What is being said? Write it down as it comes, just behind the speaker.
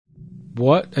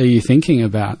what are you thinking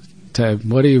about, Tab?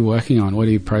 What are you working on? What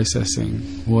are you processing?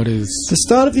 What is... The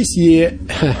start of this year,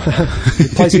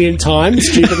 placing it in time,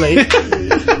 stupidly,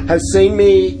 has seen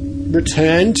me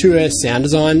return to a sound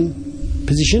design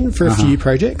position for a few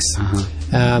projects.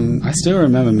 I still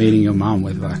remember meeting your mum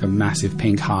with like a massive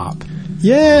pink harp.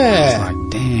 Yeah. It's like,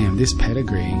 damn, this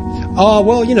pedigree. Oh,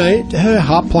 well, you know, her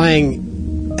harp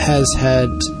playing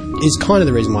is kind of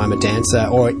the reason why I'm a dancer,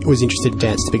 or was interested in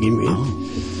dance to begin with. Oh.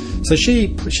 So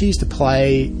she used to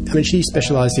play, I mean, she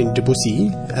specialised in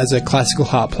Debussy as a classical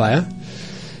harp player,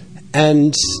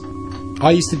 and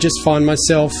I used to just find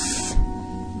myself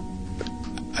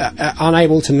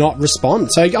unable to not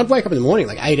respond. So I'd wake up in the morning,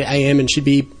 like 8 a.m, and she'd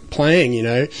be playing, you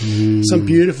know, some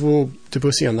beautiful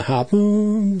Debussy on the harp. It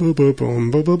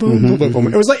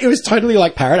was totally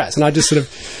like paradise, and I just sort of,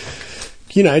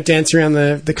 you know, dance around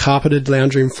the carpeted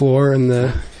lounge room floor and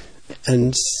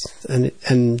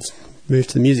move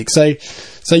to the music. So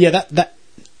yeah, that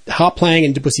harp playing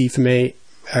and Debussy for me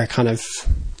are kind of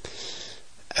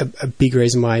a big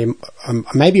reason why,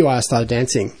 maybe why I started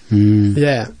dancing.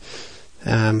 Yeah.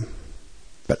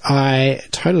 But I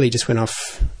totally just went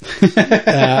off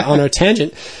on a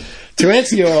tangent. To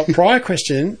answer your prior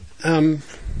question,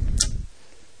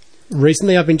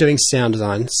 recently I've been doing sound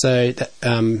design. So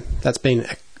that's been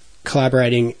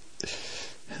collaborating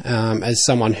as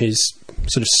someone who's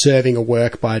sort of serving a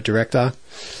work by a director.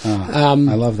 I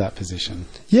love that position.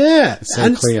 Yeah. It's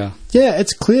so clear.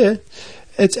 It's clear.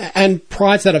 And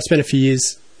prior to that, I've spent a few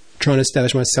years trying to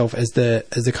establish myself as the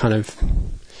kind of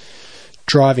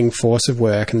driving force of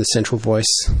work and the central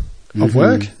voice of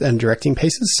work and directing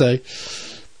pieces. So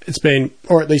it's been,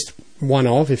 or at least one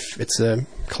of, if it's a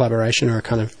collaboration or a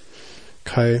kind of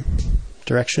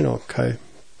co-direction or co.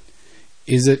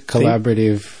 Is it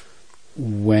collaborative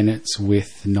when it's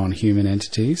with non-human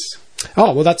entities?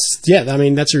 Oh, well, that's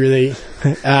a really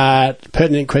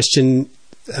pertinent question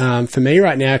for me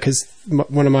right now, because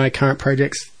one of my current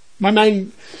projects, my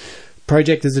main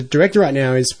project as a director right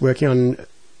now, is working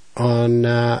on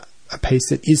a piece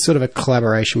that is sort of a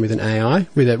collaboration with an AI,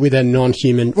 with a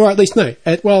non-human, or at least it's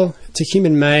a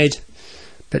human-made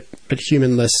but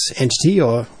humanless entity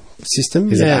or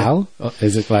system. Is it Al?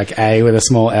 Is it like A with a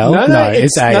small L? No,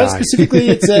 it's AI. No, specifically,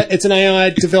 it's an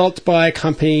AI developed by a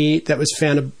company that was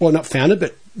founded, well, not founded,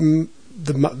 but the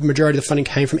majority of the funding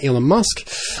came from Elon Musk.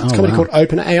 It's a company called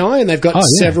OpenAI, and they've got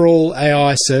several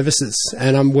AI services.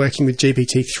 And I'm working with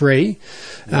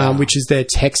GPT-3, which is their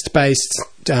text-based,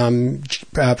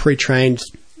 pre-trained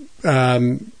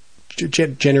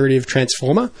generative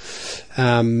transformer,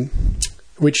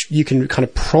 which you can kind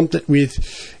of prompt it with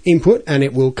input, and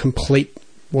it will complete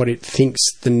what it thinks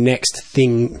the next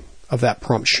thing of that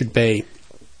prompt should be.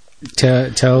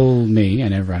 Tell me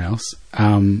and everyone else,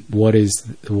 what is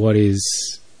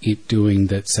it doing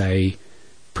that, say,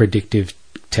 predictive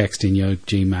text in your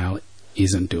Gmail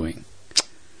isn't doing?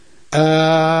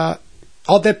 They're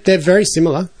very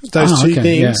similar. Those two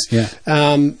things. Yeah.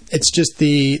 It's just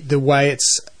the way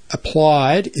it's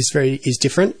applied is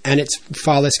different, and it's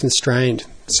far less constrained.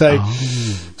 But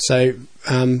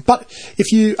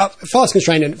if you far less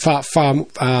constrained and far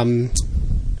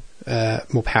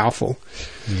more powerful.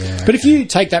 Yeah, but if you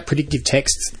take that predictive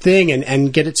text thing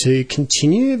and get it to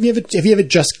continue, have you ever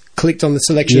just clicked on the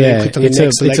selection and clicked on the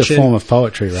next selection? It's a form of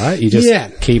poetry, right? You just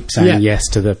keep saying yes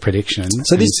to the prediction.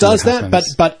 So this does that,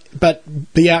 but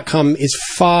the outcome is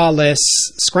far less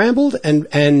scrambled,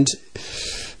 and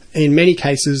in many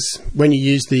cases, when you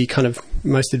use the kind of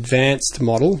most advanced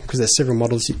model, because there's several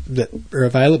models that are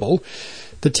available,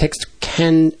 the text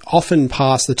can often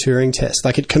pass the Turing test.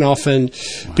 Like, it can often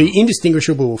be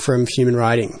indistinguishable from human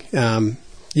writing. Wow.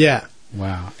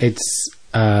 It's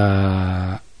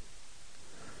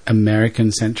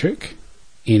American-centric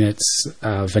in its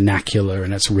vernacular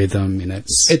and its rhythm and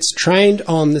its... It's trained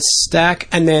on the stack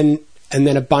and then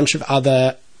a bunch of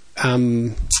other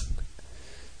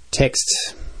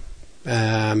text,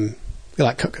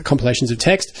 like compilations of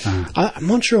text. I'm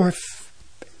not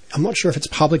sure if it's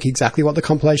public exactly what the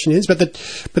compilation is, but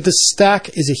the stack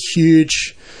is a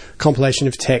huge compilation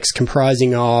of text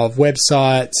comprising of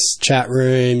websites, chat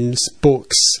rooms,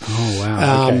 books. Oh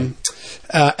wow!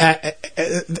 I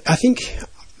think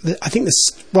this.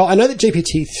 Well, I know that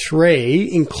GPT-3,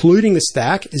 including the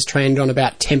stack, is trained on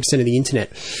about 10% of the internet,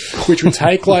 which would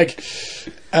take like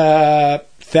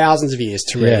thousands of years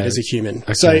to read as a human.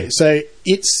 Okay. So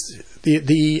it's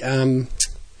the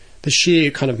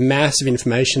sheer kind of mass of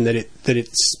information that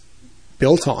it's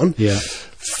built on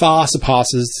far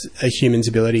surpasses a human's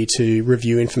ability to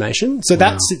review information. So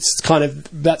that's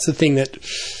the thing that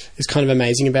is kind of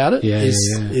amazing about it.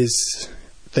 Is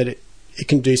that it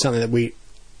can do something that we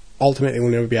ultimately will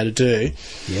never be able to do.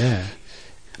 Yeah.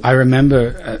 I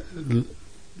remember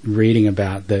reading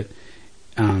about that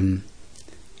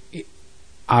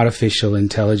artificial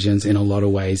intelligence in a lot of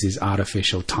ways is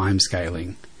artificial time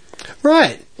scaling.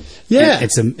 Right. Yeah.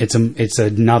 And it's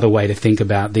another way to think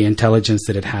about the intelligence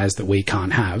that it has that we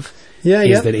can't have. Yeah,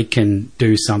 is that it can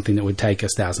do something that would take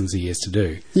us thousands of years to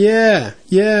do. Yeah,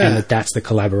 yeah. And that's the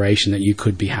collaboration that you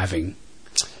could be having.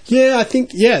 Yeah, I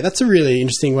think, that's a really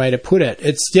interesting way to put it.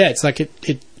 It's like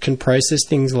it can process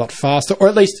things a lot faster, or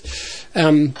at least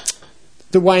the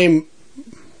way,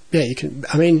 you can,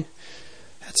 I mean,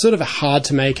 it's sort of hard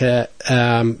to make a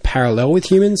parallel with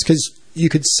humans, because you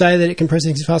could say that it can process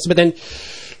things faster, but then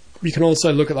you can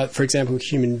also look at, like, for example,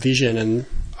 human vision,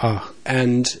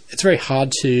 and it's very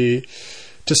hard to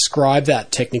describe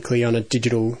that technically on a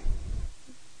digital,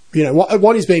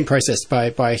 what is being processed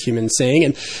by a human seeing,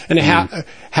 and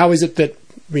how is it that,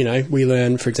 we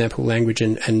learn, for example, language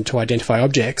and to identify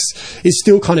objects is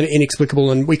still kind of inexplicable,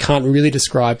 and we can't really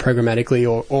describe programmatically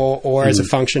or as a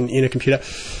function in a computer.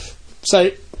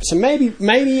 So maybe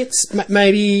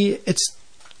it's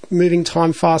moving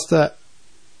time faster.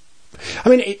 I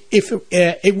mean, if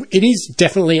it is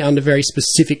definitely under very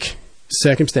specific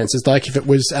circumstances, like if it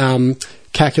was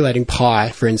calculating pi,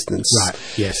 for instance. Right.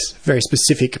 Yes. Very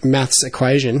specific maths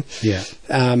equation. Yeah.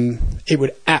 It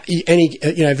would any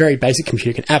very basic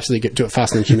computer can absolutely do it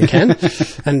faster than a human can,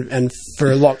 and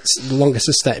for a lot longer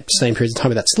sustained periods of time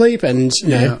without sleep, and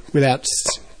without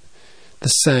the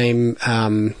same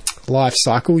life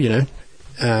cycle.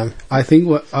 I think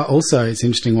what also it's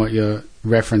interesting what you're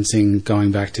referencing,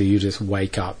 going back to, you just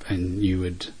wake up and you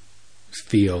would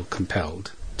feel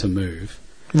compelled to move,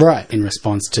 right, in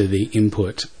response to the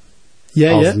input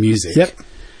of music. Yep.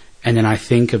 And then I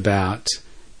think about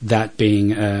that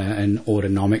being an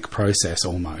autonomic process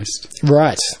almost,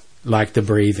 right, like the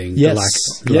breathing, yes,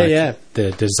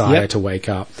 the desire to wake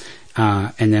up,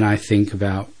 and then I think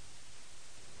about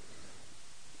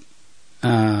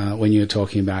when you're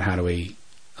talking about how do we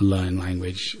learn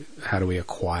language, how do we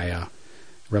acquire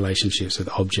relationships with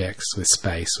objects, with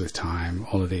space, with time,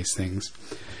 all of these things.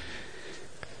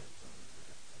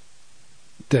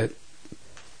 That,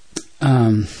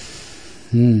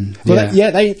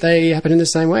 they happen in the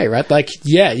same way, right? Like,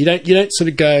 you don't sort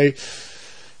of go,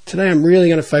 today I'm really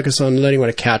going to focus on learning what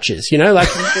a couch is. Like,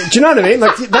 do you know what I mean?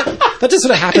 Like that just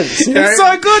sort of happens. It's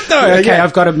so good though. Okay,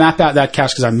 I've got to map out that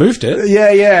couch because I moved it.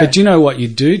 Yeah. But do you know what you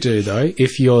do though?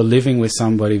 If you're living with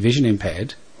somebody vision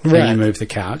impaired, and you move the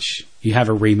couch, you have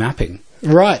a remapping.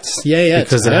 Right. Yeah.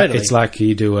 Because totally. it's like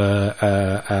you do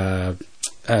a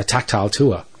tactile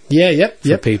tour. Yeah.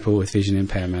 For people with vision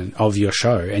impairment of your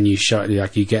show, and you show,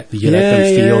 like, you let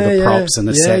them feel the props and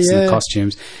the sets and the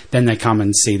costumes. Then they come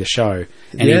and see the show,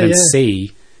 and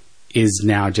see is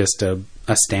now just a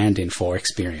stand-in for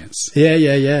experience.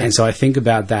 Yeah. And so I think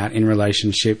about that in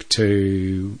relationship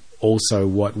to also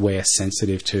what we're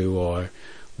sensitive to or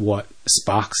what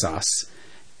sparks us.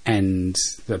 And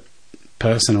the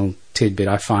personal tidbit,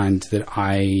 I find that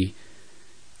I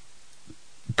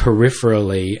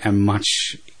peripherally am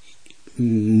much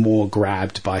more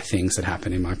grabbed by things that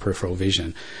happen in my peripheral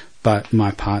vision. But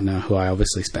my partner, who I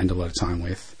obviously spend a lot of time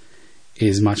with,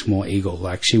 is much more eagle.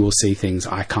 Like, she will see things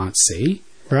I can't see.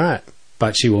 Right.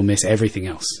 But she will miss everything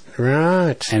else.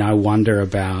 Right. And I wonder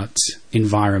about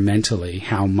environmentally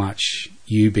how much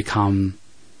you become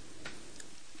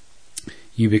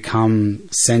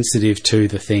sensitive to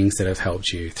the things that have helped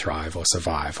you thrive or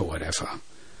survive or whatever.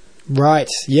 Right.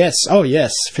 Yes. Oh,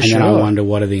 yes, for sure. And then I wonder,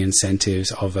 what are the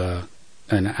incentives of an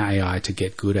AI to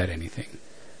get good at anything?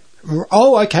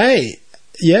 Oh, okay.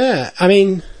 Yeah. I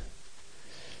mean,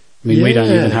 we don't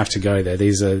even have to go there.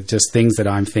 These are just things that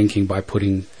I'm thinking by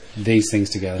putting these things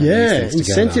together. Yeah.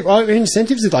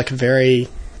 Incentives are like a very...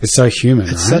 It's so human,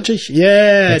 it's right? such a...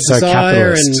 Yeah. It's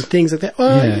desire so and things like that.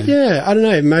 Oh, yeah. I don't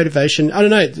know. Motivation. I don't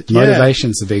know.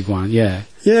 Motivation's the big one. Yeah.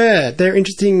 Yeah. They're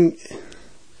interesting...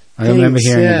 I remember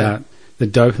hearing about the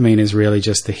dopamine is really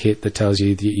just the hit that tells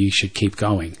you that you should keep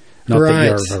going, not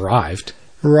that you've arrived.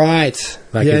 Right.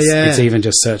 Like it's even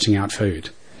just searching out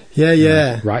food.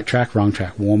 Yeah. Right track, wrong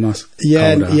track, warmer,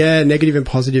 colder. Yeah, negative and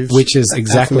positive. Which is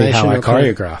exactly how I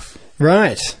choreograph.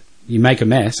 Right. You make a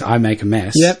mess, I make a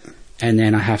mess. Yep. And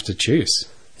then I have to choose.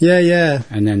 Yeah.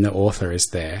 And then the author is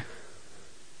there.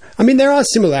 I mean, there are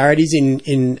similarities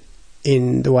in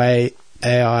the way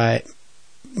AI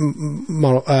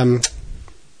model,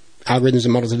 algorithms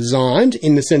and models are designed,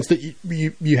 in the sense that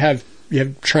you have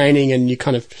training and you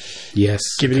kind of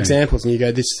give it examples and you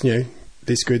go, this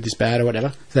good, this bad, or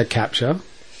whatever. Is that capture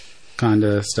kind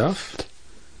of stuff?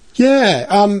 Yeah.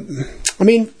 I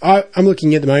mean, I'm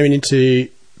looking at the moment into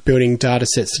building data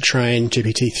sets to train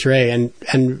GPT-3,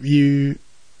 and you,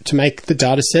 to make the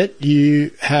data set,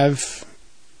 you have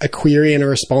a query and a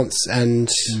response, and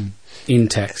in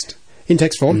text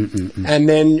form,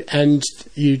 and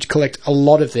you collect a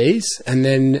lot of these, and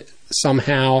then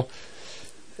somehow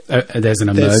there's an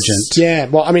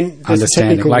emergent. Well, I mean, there's a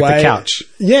technical like way. The couch.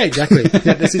 Yeah, exactly.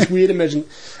 There's this weird emergent,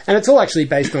 and it's all actually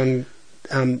based on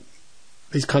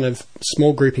these kind of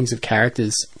small groupings of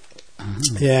characters.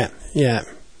 Yeah.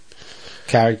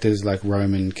 Characters like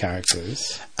Roman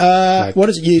characters. What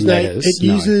does it use? Letters? It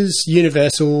uses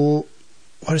universal.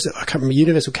 What is it? I can't remember.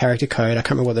 Universal character code. I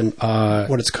can't remember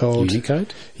what it's called.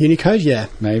 Unicode, yeah.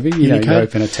 Maybe. You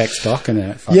open a text doc and then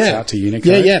it fucks out to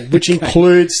Unicode. Yeah, which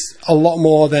includes a lot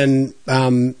more than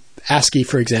ASCII,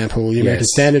 for example, the American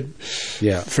Standard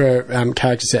for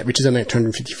character set, which is only like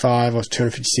 255 or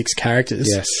 256 characters.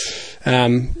 Yes.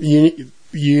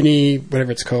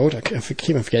 Whatever it's called, I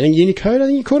keep on forgetting. Unicode, I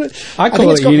think you called it. I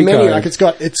think it's got Unicode. Many, like it's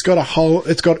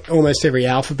got almost every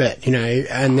alphabet,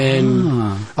 and then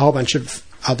a whole bunch of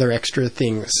other extra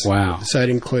things. Wow. So it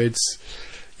includes,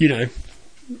 I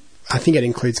think it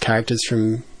includes characters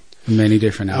from many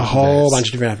different alphabets. A whole bunch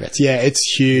of different alphabets. Yeah, it's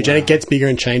huge, and it gets bigger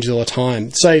and changes all the time.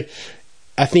 So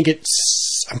I think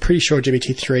I'm pretty sure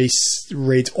GPT-3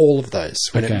 reads all of those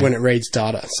when it reads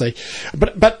data. So,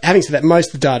 but having said that, most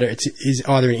of the data is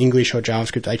either in English or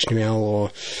JavaScript, HTML,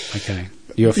 or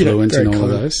You're fluent in all of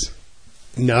those?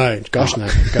 No, gosh, no.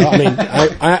 I mean,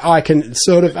 I can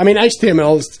sort of. I mean,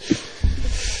 HTML is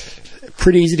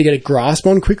pretty easy to get a grasp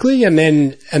on quickly, and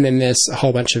then there's a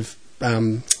whole bunch of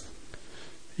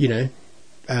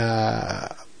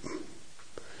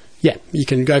you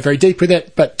can go very deep with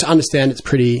it, but to understand it's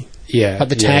pretty. Yeah, but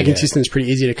the tagging system is pretty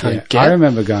easy to kind of get. I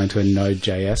remember going to a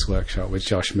Node.js workshop with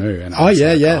Josh Moo, and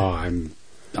I'm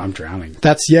drowning.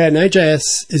 Node.js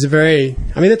is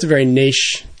that's a very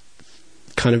niche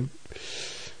kind of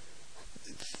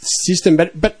system,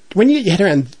 but when you get your head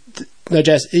around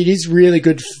Node.js, it is really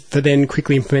good for then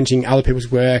quickly implementing other people's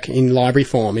work in library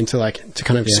form into to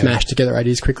kind of smash together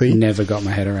ideas quickly. Never got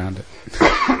my head around it.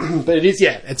 But it is,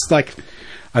 it's like...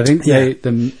 I think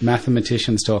the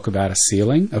mathematicians talk about a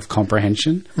ceiling of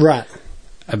comprehension. Right.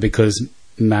 Because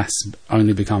maths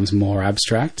only becomes more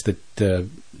abstract the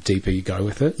deeper you go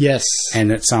with it. Yes.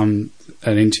 And at an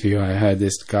interview I heard,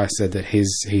 this guy said that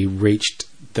he reached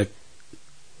the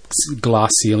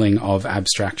glass ceiling of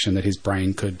abstraction that his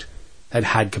brain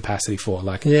had capacity for,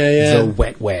 the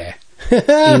wetware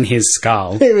in his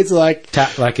skull. It was like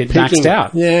it maxed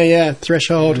out. Yeah.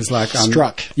 Threshold. It was like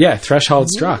struck. Threshold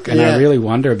struck. And I really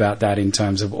wonder about that in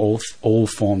terms of all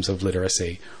forms of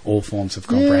literacy, all forms of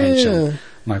comprehension. Yeah.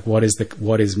 Like, what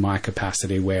is my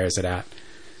capacity? Where is it at?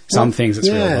 Some things it's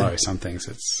real low. Some things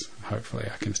it's hopefully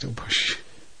I can still push.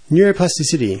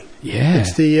 Neuroplasticity. Yeah.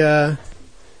 It's the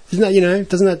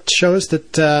doesn't that show us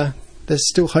that there's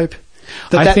still hope?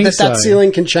 That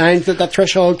ceiling can change, that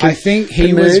threshold can... I think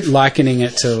he was likening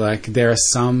it to, there are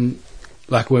some...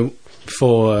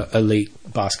 for elite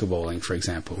basketballing, for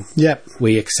example. Yep.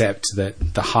 We accept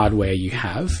that the hardware you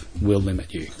have will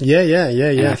limit you. Yeah.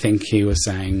 And I think he was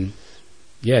saying,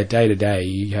 day to day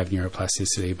you have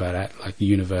neuroplasticity, but at,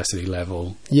 university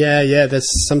level... Yeah,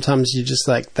 there's sometimes you just,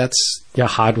 that's... Your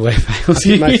hardware fails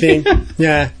you. My thing.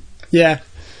 Yeah.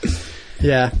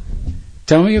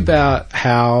 Tell me about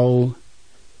how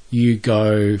you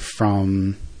go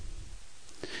from...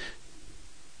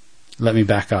 Let me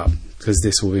back up, because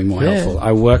this will be more helpful.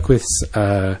 I work with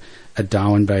a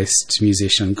Darwin-based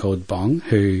musician called Bong,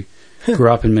 who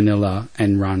grew up in Manila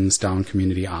and runs Darwin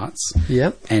Community Arts.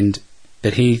 Yeah.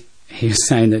 But he was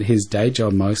saying that his day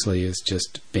job mostly is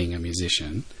just being a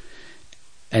musician.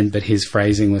 But his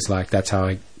phrasing was that's how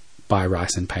I buy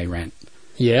rice and pay rent.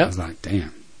 Yeah. I was like,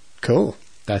 damn. Cool.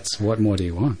 What more do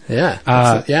you want? Yeah.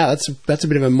 That's a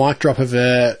bit of a mic drop of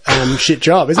a shit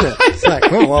job, isn't it? It's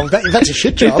that's a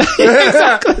shit job.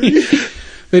 Exactly.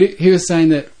 But he was saying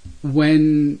that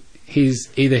when he's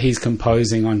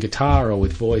composing on guitar or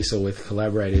with voice or with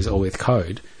collaborators or with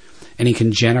code, and he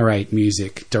can generate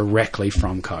music directly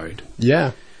from code.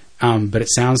 Yeah. But it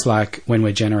sounds like when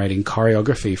we're generating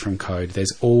choreography from code,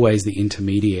 there's always the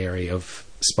intermediary of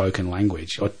spoken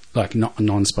language, or not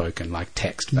non-spoken,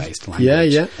 text-based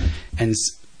language. Yeah.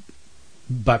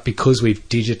 But because we've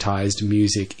digitized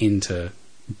music into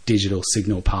digital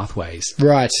signal pathways,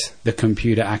 right, the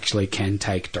computer actually can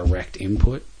take direct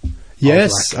input.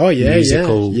 Yes.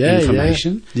 Musical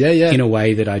information. Yeah. In a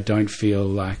way that I don't feel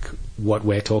like what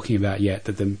we're talking about yet,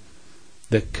 that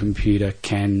the computer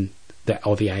can,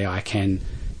 or the AI can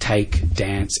take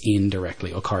dance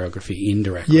indirectly or choreography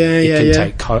indirectly.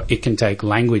 It can take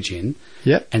language in,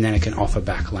 and then it can offer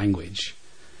back language.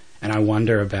 And I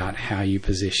wonder about how you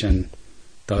position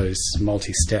those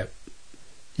multi-step.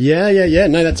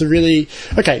 No, that's a really...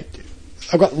 Okay,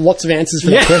 I've got lots of answers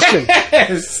for the question.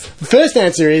 The first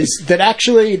answer is that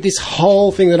actually this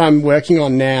whole thing that I'm working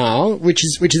on now, which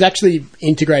has actually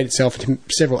integrated itself into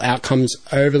several outcomes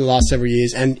over the last several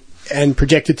years and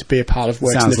projected to be a part of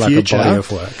works in the future. Sounds like a body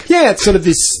of work. Yeah, it's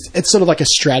sort of like a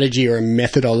strategy or a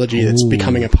methodology that's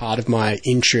becoming a part of my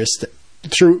interest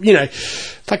through,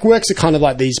 like works are kind of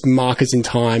like these markers in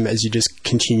time as you just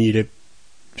continue to,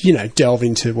 delve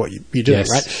into what you're doing,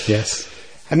 right? Yes.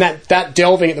 And that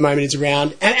delving at the moment is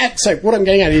around... And so what I'm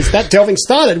getting at is that delving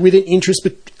started with an interest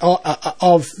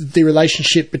of the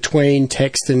relationship between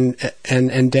text and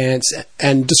dance,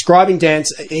 and describing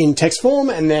dance in text form,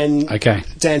 and then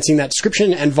dancing that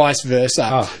description, and vice versa.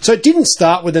 Oh. So it didn't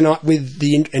start with an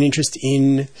interest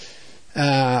in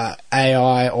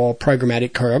AI or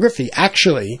programmatic choreography,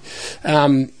 actually.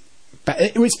 But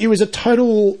it was a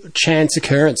total chance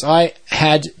occurrence. I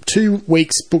had 2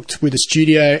 weeks booked with a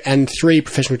studio and 3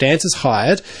 professional dancers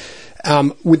hired,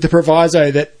 with the proviso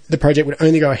that the project would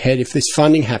only go ahead if this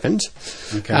funding happened.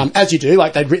 Okay. As you do,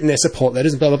 like they'd written their support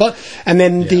letters and blah blah blah, and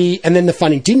then the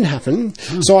funding didn't happen.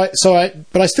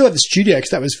 But I still had the studio because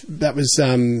that was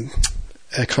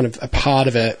a kind of a part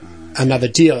of another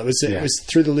deal. It was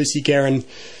through the Lucy Guerin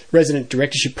resident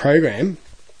directorship program.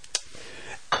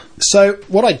 So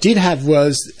what I did have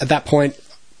was, at that point,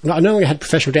 I no longer had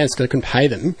professional dancers because I couldn't pay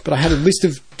them, but I had a list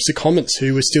of secondments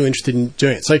who were still interested in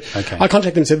doing it. So I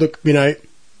contacted them and said, look,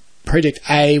 project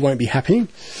A won't be happening.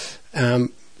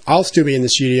 I'll still be in the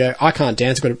studio. I can't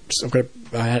dance. I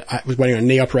was waiting on a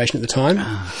knee operation at the time.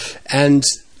 And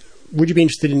would you be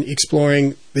interested in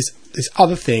exploring this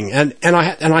other thing? And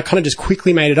I kind of just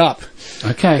quickly made it up.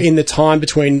 In the time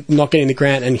between not getting the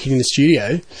grant and hitting the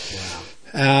studio.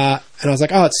 Wow. And I was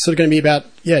like, it's sort of going to be about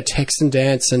text and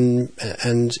dance and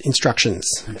instructions,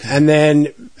 and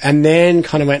then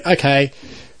kind of went, okay,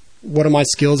 what are my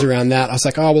skills around that? I was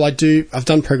like, I've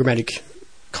done programmatic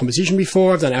composition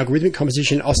before, I've done algorithmic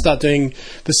composition. I'll start doing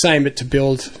the same, but to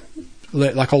build,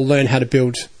 I'll learn how to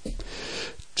build,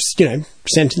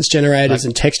 sentence generators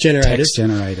and text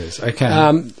generators.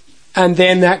 Okay. And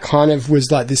then that kind of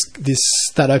was like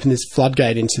that opened this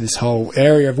floodgate into this whole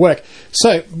area of work.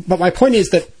 So, but my point is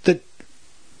that the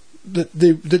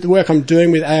work I'm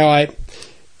doing with AI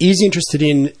is interested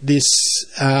in this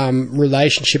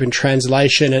relationship and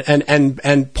translation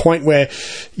and point where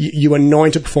you are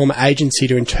known to perform agency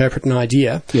to interpret an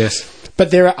idea. Yes.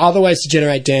 But there are other ways to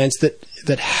generate dance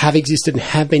that have existed and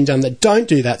have been done that don't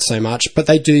do that so much, but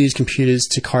they do use computers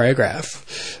to choreograph.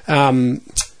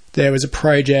 There was a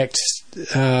project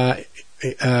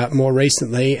more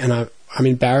recently, and I'm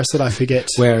embarrassed that I forget.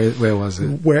 Where was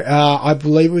it? Where I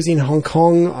believe it was in Hong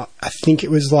Kong. I think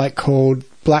it was called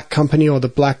Black Company or the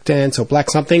Black Dance or Black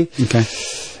something. Okay.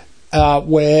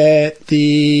 Where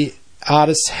the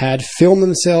artists had filmed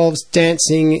themselves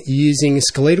dancing using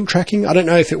skeletal tracking. I don't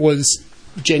know if it was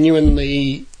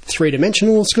genuinely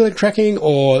 3-dimensional skeletal tracking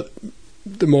or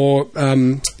the more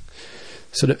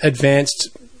sort of advanced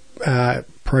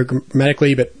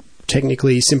programmatically but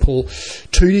technically simple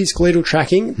 2D skeletal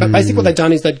tracking. But basically what they've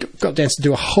done is they've got dancers to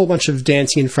do a whole bunch of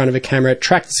dancing in front of a camera,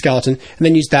 track the skeleton, and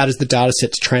then use that as the data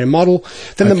set to train a model.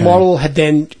 Then the model had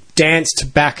then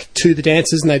danced back to the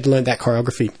dancers, and they'd learned that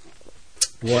choreography.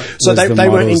 So they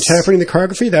weren't interpreting the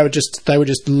choreography. They were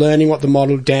just learning what the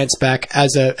model danced back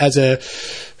as a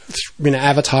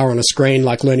avatar on a screen,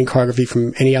 like learning choreography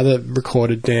from any other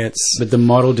recorded dance. But the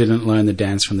model didn't learn the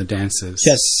dance from the dancers.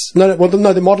 Yes. No.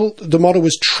 The model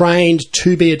was trained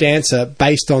to be a dancer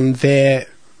based on their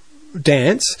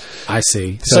dance. I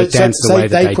see. So it danced the way that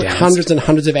they put danced. hundreds and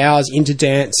hundreds of hours into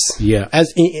dance. Yeah.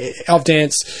 Of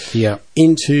dance. Yeah.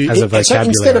 Into as a vocabulary. So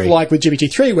instead of like with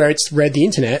GPT-3 where it's read the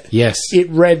internet. Yes. It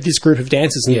read this group of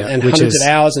dancers and hundreds of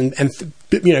hours and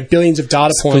billions of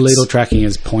data points. Skeletal tracking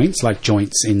as points, like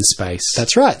joints in space.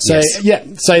 That's right. So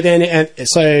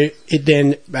it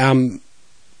then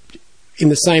in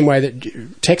the same way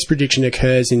that text prediction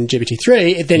occurs in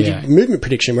GPT-3, it then did movement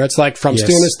prediction, where it's like from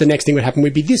stillness, the next thing would happen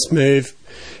would be this move,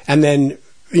 and then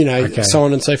so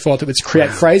on and so forth. It would create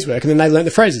phrase work, and then they learn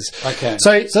the phrases. Okay.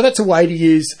 So that's a way to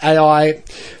use AI.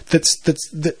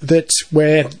 That's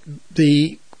where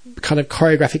the kind of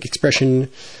choreographic expression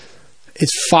is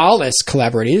far less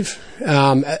collaborative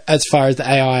as far as the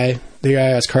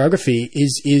AI's choreography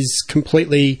is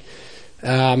completely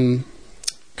kind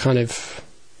of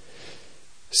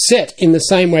set in the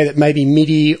same way that maybe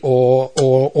MIDI or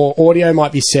audio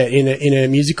might be set in a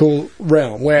musical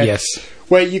realm, where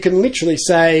you can literally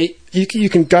say you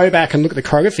can go back and look at the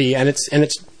choreography, and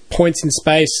it's points in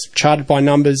space charted by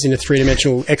numbers in a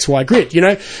three-dimensional XY grid,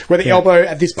 where the elbow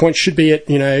at this point should be at,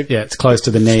 it's close to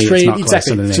the knee, it's not close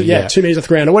to the knee. 2 meters off the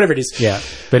ground or whatever it is. Yeah,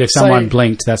 but if someone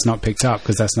blinked, that's not picked up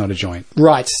because that's not a joint.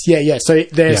 Right, yeah. So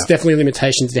there's definitely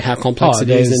limitations to how complex it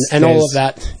is and all of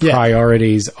that. Yeah.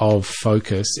 Priorities of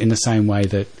focus in the same way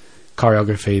that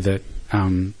choreography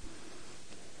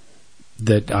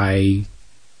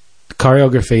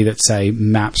that say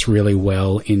maps really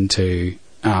well into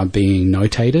being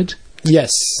notated.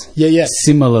 Yes. Yeah.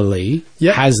 Similarly,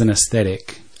 has an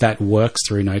aesthetic that works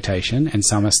through notation, and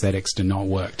some aesthetics do not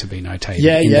work to be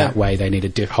notated. In that way, they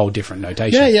need a whole different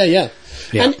notation. Yeah.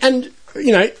 And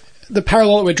the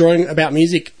parallel that we're drawing about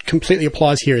music completely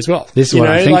applies here as well. This is what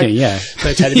I'm thinking,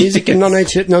 notated music and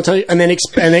non-notated, and then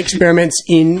experiments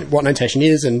in what notation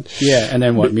is, and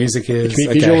then what music is. It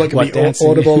can be visual, it can be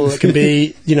audible, it can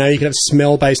be, you can have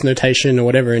smell-based notation or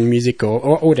whatever in music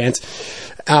or dance.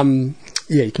 You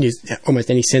can use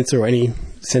almost any sensor or any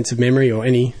sense of memory or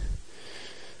any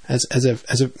as a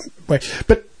way.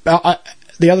 But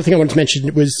the other thing I wanted to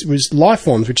mention was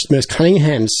Lifeforms, which is Merce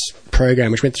Cunningham's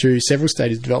program, which went through several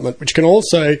stages of development, which can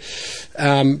also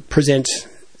present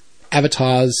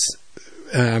avatars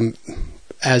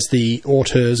as the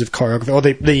auteurs of choreography, or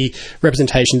the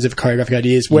representations of choreographic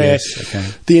ideas, where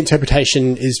the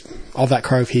interpretation of that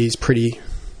choreography is pretty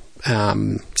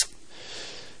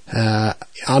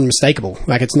unmistakable.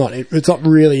 Like it's not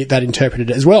really that interpreted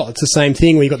as well. It's the same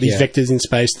thing where you've got these vectors in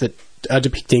space that are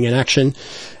depicting an action,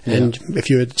 and if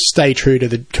you would stay true to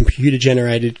the computer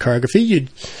generated choreography, you'd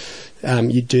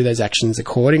do those actions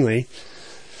accordingly.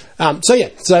 So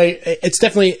it's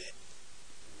definitely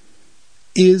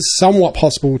is somewhat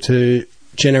possible to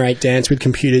generate dance with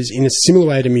computers in a similar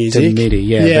way to music. To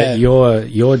MIDI, but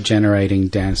you're generating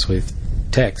dance with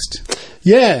text.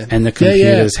 And the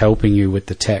computer's helping you with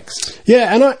the text.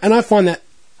 And I find the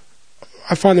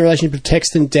relationship of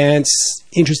text and dance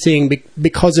interesting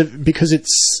because it's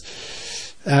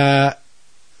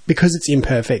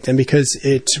imperfect, and because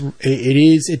it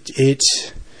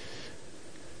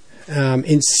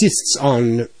insists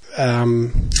on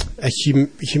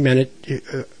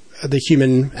the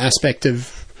human aspect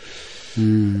of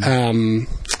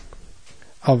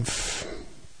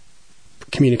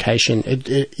communication.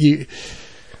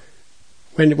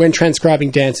 When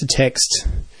transcribing dance to text,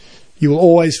 you will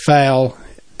always fail,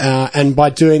 and by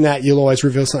doing that, you'll always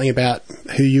reveal something about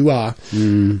who you are,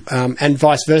 and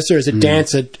vice versa. As a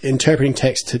dancer interpreting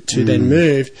text to then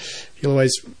move, you'll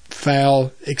always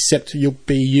fail, except you'll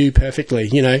be you perfectly,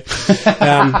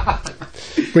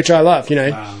 which I love,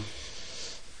 Wow.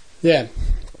 Yeah.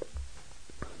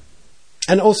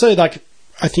 And also, I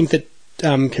think that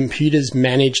computers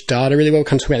manage data really well. We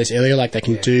kind of talked about this earlier. They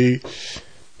can do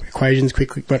equations much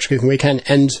quicker than we can.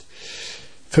 And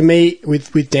for me,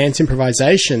 with dance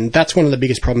improvisation, that's one of the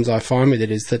biggest problems I find with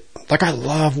it, is that I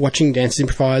love watching dancers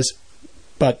improvise,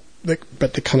 but the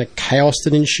kind of chaos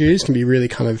that ensues can be really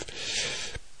kind of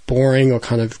boring, or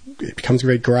kind of it becomes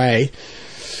very grey.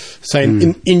 So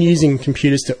in using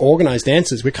computers to organise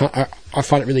dances, I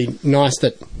find it really nice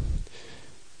that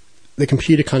the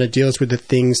computer kind of deals with the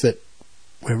things that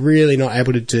we're really not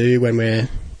able to do when we're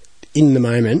in the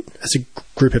moment as a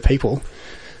group of people.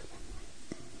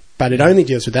 But it only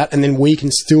deals with that, and then we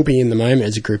can still be in the moment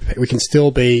as a group. We can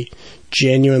still be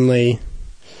genuinely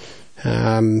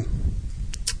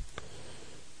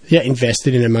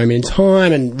invested in a moment in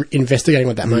time and investigating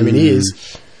what that moment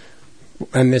is.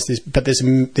 And there's this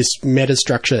meta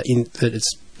structure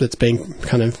that's being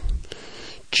kind of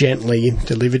gently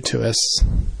delivered to us.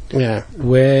 Yeah.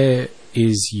 Where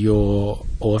is your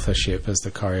authorship as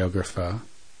the choreographer?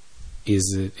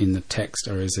 Is it in the text,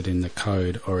 or is it in the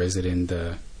code, or is it in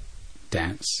the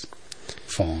dance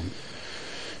form?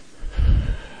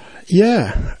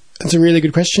 Yeah, that's a really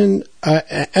good question.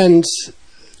 And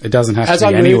it doesn't have to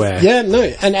be anywhere.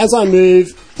 And as I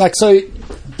move,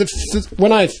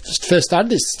 when I first started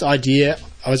this idea,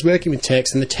 I was working with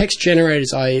text, and the text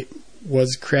generators I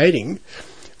was creating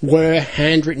were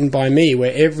handwritten by me,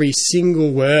 where every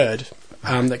single word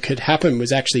that could happen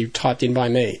was actually typed in by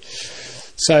me.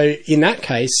 So in that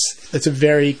case, it's a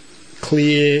very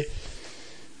clear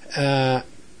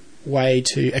way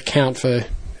to account for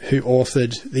who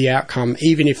authored the outcome,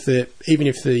 even if the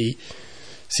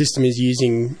system is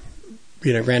using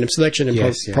random selection and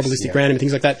probabilistic random and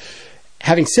things like that.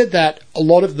 Having said that, a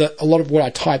lot of what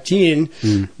I typed in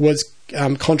was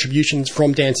contributions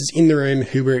from dancers in the room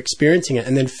who were experiencing it,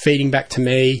 and then feeding back to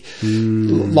me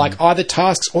like either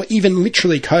tasks or even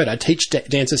literally code. I teach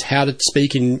dancers how to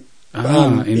speak in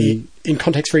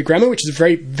context-free grammar, which is a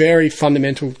very, very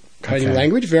fundamental coding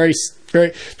language. It's one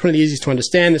of the easiest to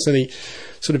understand. There's only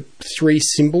sort of 3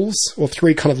 symbols or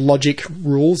 3 kind of logic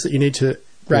rules that you need to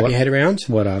wrap your head around.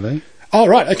 What are they? Oh,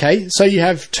 right. Okay. So you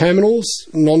have terminals,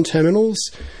 non-terminals,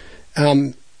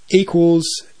 equals,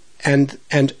 and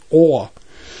or.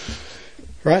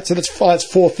 Right. So that's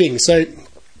 4 things.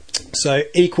 So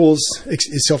equals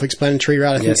is self-explanatory,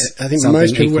 right? I think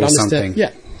most people would understand. Something.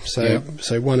 Yeah.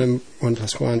 So 1 and 1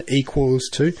 plus 1 equals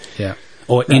 2. Yeah.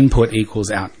 Or input equals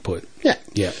output. Yeah.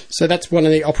 Yeah. So that's one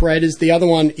of the operators. The other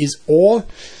one is or.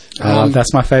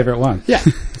 That's my favourite one. Yeah.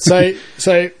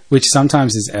 So which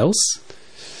sometimes is else.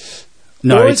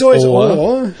 No, it's always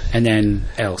or, and then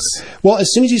else. Well, as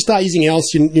soon as you start using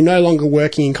else, you're no longer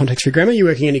working in context-free grammar. You're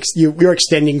working in you're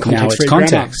extending context-free grammar.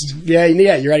 Context. Yeah,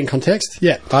 you're adding context.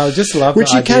 Yeah, I just love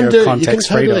which the you can idea do. of context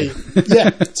You can totally. freedom.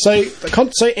 Yeah. So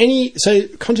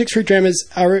context-free grammars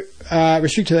are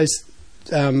restricted to those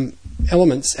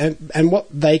elements, and what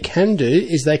they can do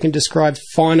is they can describe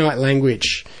finite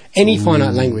language. Any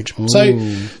finite language.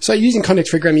 So using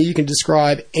context-free grammar, you can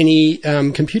describe any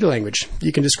computer language.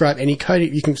 You can describe any code.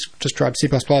 You can describe C++.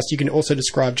 You can also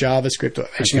describe JavaScript or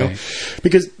HTML,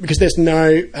 because there's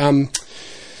no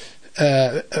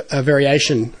a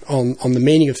variation on the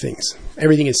meaning of things.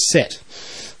 Everything is set.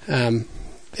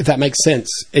 If that makes sense,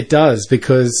 it does,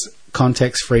 because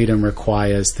context freedom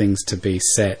requires things to be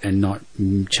set and not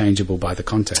changeable by the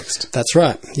context. That's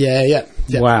right. Yeah.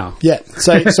 Wow. Yeah.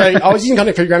 So I was using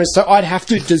context-free grammar, so I'd have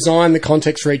to design the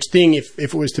context for each thing if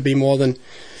it was to be more than...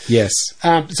 Yes.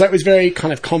 So it was very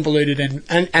kind of convoluted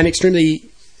and extremely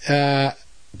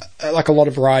like a lot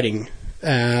of writing.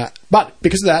 But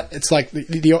because of that, it's like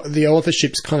the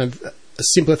authorship's kind of a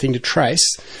simpler thing to trace.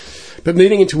 But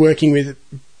moving into working with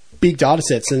big data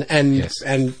sets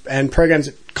and programs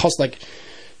that cost like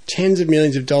tens of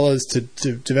millions of dollars to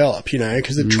develop,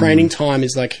 because the training time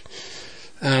is like,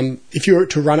 if you were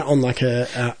to run it on like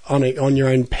on your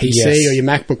own PC or your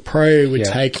MacBook Pro, it would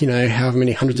take, however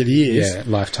many hundreds of years. Yeah,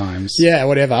 lifetimes. Yeah,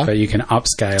 whatever. But you can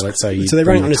upscale it so they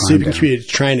run it on a supercomputer to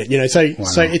train it, so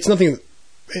it's nothing,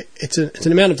 it's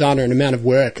an amount of data and amount of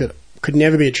work that could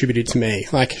never be attributed to me.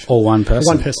 Like, or one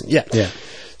person. One person, yeah.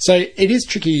 So it is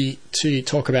tricky to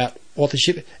talk about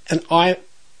authorship, and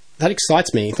that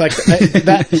excites me. Like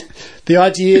the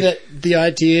idea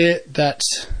that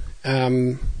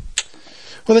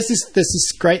there's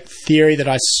this great theory that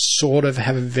I sort of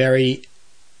have a very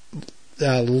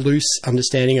loose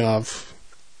understanding of,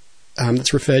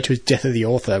 that's referred to as death of the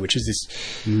author, which is this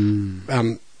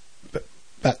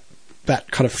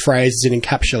that kind of phrase is an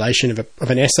encapsulation of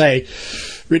an essay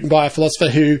written by a philosopher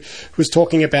who was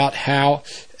talking about how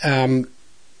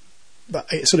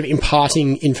sort of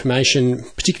imparting information,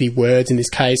 particularly words in this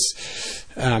case,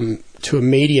 to a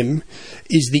medium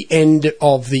is the end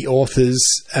of the author's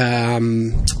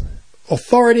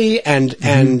authority and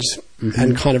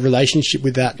kind of relationship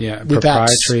with that with that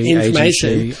information,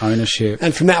 agency, ownership,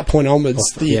 and from that point onwards,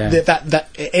 that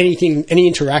any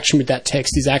interaction with that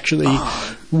text is actually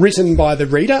written by the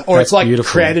reader, or it's like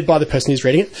beautiful. Created by the person who's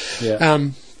reading it,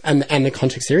 and the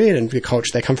context area and the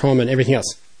culture they come from and everything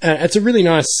else. It's a really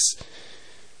nice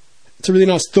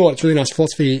thought. It's a really nice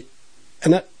philosophy,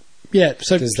 and that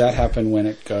So does that happen when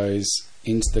it goes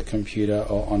into the computer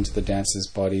or onto the dancers'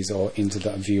 bodies or into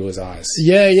the viewer's eyes?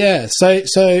 Yeah. So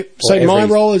my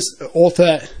role as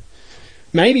author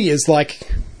maybe is like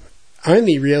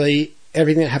only really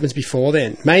everything that happens before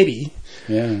then. Maybe.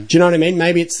 Yeah. Do you know what I mean?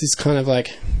 Maybe it's this kind of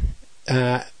like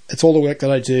it's all the work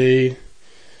that I do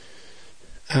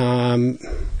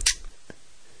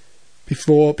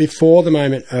before the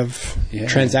moment of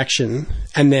transaction,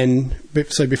 and then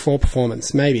before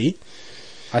performance, maybe.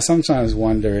 I sometimes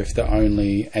wonder if the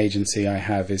only agency I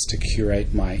have is to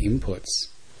curate my inputs.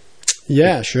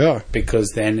 Yeah, sure.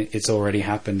 Because then it's already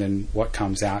happened, and what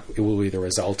comes out, it will be the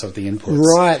result of the inputs.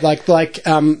 Right,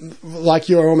 like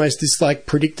you're almost this like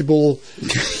predictable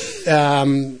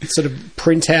sort of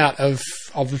printout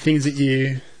of the things that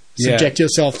you subject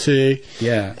yourself to.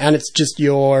 Yeah. And it's just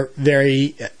your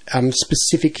very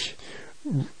specific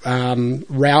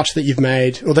route that you've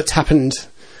made, or that's happened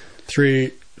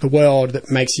through the world, that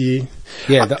makes you...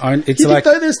 Yeah, it's like...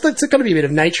 There's got to be a bit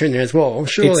of nature in there as well,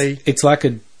 surely. It's like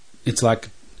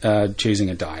choosing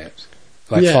a diet,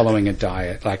 like following a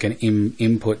diet, like an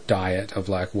input diet of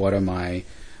like, what am I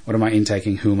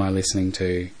intaking, who am I listening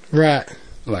to? Right.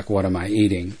 Like, what am I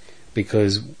eating?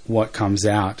 because what comes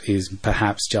out is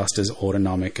perhaps just as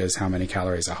autonomic as how many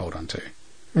calories I hold on to.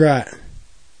 Right.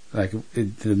 Like,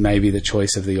 maybe the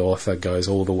choice of the author goes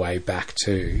all the way back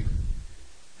to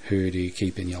who do you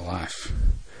keep in your life.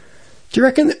 Do you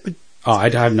reckon that... Oh, I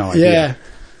have no idea. Yeah.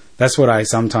 That's what I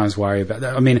sometimes worry about.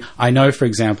 I mean, I know, for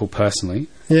example, personally,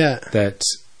 that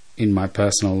in my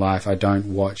personal life, I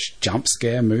don't watch jump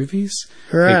scare movies.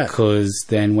 Right. Because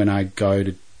then when I go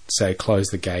to, say, close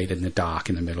the gate in the dark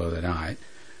in the middle of the night,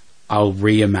 I'll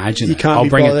reimagine it. I'll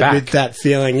bring it back. With that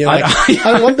feeling. You're like,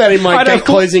 I want that in my gate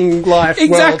closing life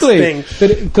exactly world thing.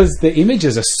 But because the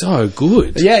images are so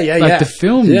good. Like the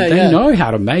film, they know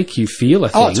how to make you feel a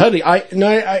thing. Oh, totally.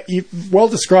 You well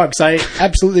described. So I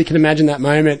absolutely can imagine that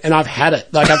moment, and I've had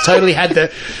it. Like, I've totally had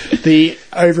the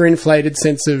overinflated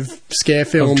sense of scare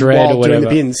film while doing the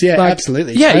bins. Yeah, like,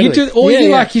 absolutely. Yeah, totally.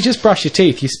 You just brush your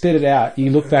teeth, you spit it out,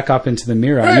 you look back up into the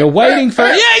mirror, and you're waiting for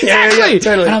it. Yeah, exactly.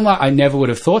 Totally. And I'm like, I never would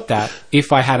have thought that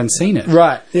if I hadn't seen it.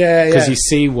 Right. Yeah. Because you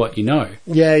see what you know.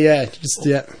 Yeah. Just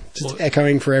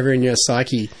echoing forever in your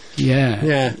psyche.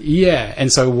 Yeah.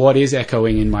 And so, what is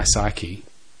echoing in my psyche?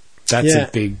 That's a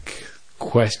big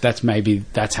question.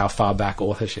 That's how far back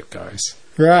authorship goes.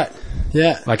 Right.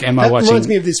 Yeah. Like, am I watching? That reminds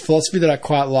me of this philosophy that I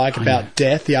quite like about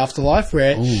death, the afterlife,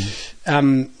 where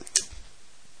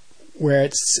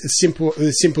it's simple.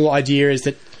 The simple idea is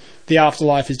that the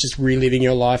afterlife is just reliving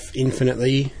your life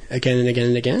infinitely again and again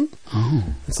and again. Oh.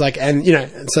 It's like, and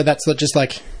so that's not just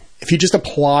like, if you just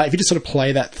sort of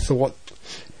play that thought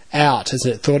out as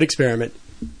a thought experiment,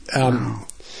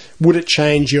 would it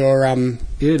change your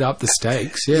it'd up the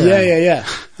stakes? Yeah.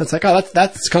 It's like,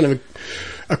 that's kind of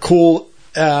a cool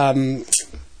sort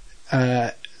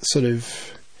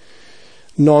of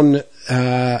non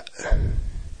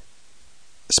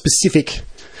specific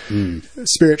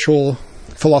spiritual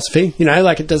philosophy,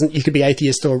 like it doesn't. You could be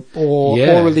atheist or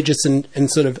religious,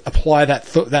 and sort of apply that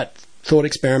thought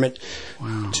experiment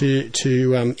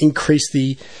to increase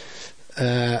the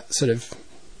sort of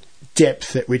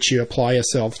depth at which you apply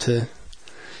yourself to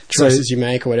choices you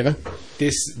make or whatever.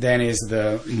 This then is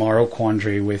the moral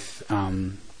quandary with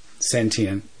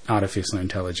sentient artificial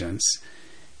intelligence,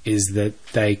 is that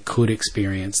they could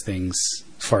experience things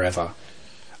forever.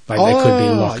 Like, they could be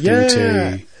locked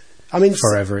into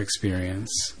forever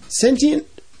experience. Sentient,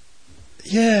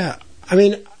 I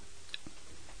mean,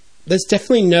 there's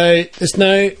definitely no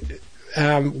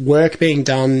work being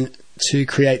done to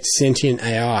create sentient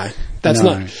AI. That's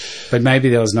not. But maybe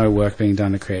there was no work being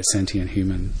done to create sentient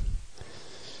human.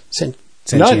 That's.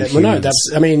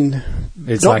 I mean,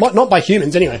 it's not by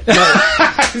humans anyway.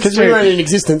 Because we weren't in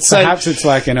existence. Perhaps it's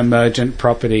like an emergent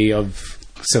property of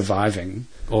surviving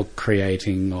or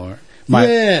creating, or.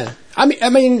 I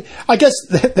mean, I guess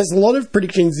there's a lot of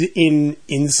predictions in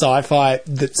sci-fi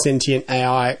that sentient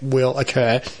AI will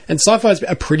occur, and sci-fi is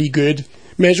a pretty good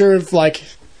measure of, like,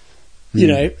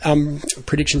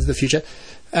 predictions of the future.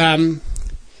 And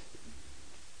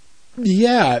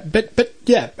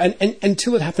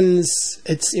until it happens,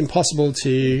 it's impossible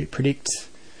to predict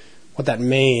what that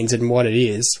means and what it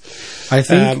is. I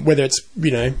think whether it's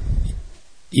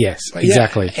Yes,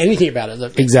 exactly. Anything about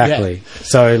it. Exactly. Yeah.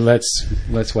 So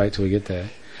let's wait till we get there.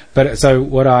 But so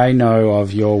what I know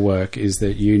of your work is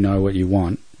that you know what you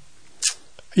want.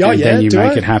 Then you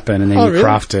make it happen, and then you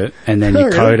craft it, and then you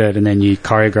code it, and then you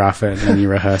choreograph it, and then you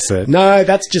rehearse it. No,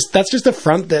 that's just a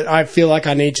front that I feel like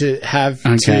I need to have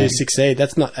to succeed.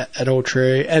 That's not at all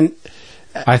true. And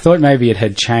I thought maybe it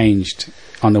had changed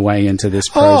on the way into this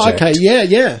project. Oh, okay,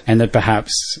 yeah. And that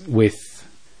perhaps with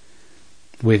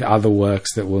other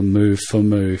works that were move for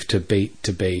move to beat,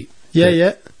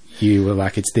 you were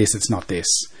like, it's this, it's not this,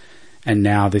 and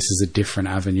now this is a different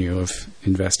avenue of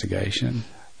investigation.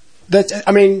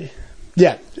 I mean,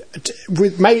 I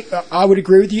would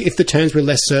agree with you if the terms were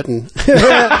less certain. Do you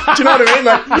know what I mean?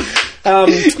 Like,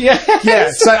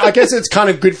 So I guess it's kind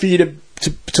of good for you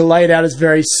to lay it out as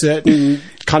very certain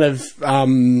kind of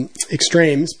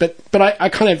extremes, but I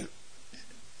kind of,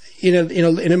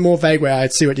 in a more vague way, I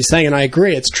see what you're saying, and I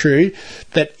agree. It's true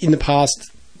that in the past,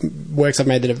 works I've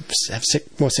made that have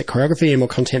more set choreography and more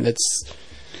content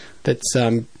that's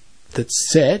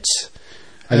set.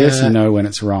 I guess when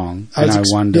it's wrong, and I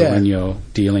wonder when you're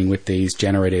dealing with these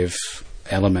generative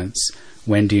elements,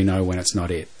 when do you know when it's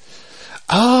not it?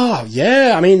 Oh,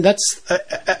 yeah. I mean, that's.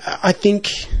 I think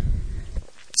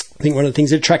one of the things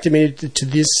that attracted me to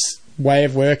this way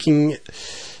of working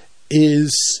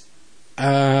is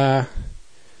the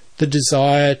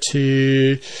desire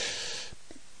to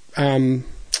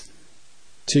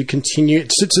continue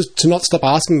to not stop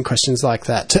asking questions like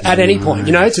that at any point,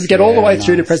 to get all the way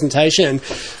through the presentation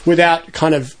without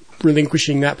kind of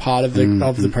relinquishing that part of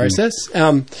the process.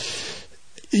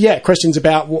 Questions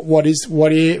about what a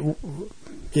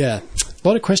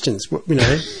lot of questions.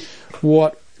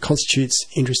 What constitutes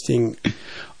interesting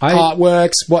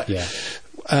artworks?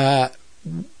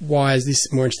 Why is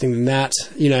this more interesting than that?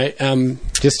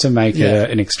 Just to make it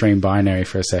an extreme binary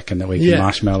for a second that we can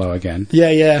marshmallow again.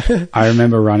 Yeah. I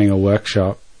remember running a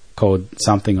workshop called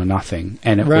Something or Nothing,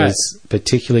 and it was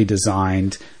particularly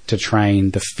designed to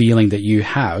train the feeling that you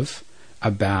have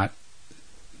about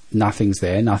nothing's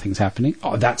there, nothing's happening.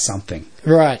 Oh, that's something.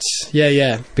 Right.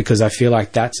 Yeah. Because I feel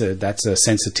like that's a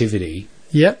sensitivity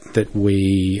that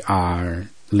we are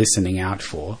listening out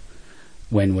for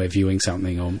when we're viewing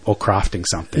something or crafting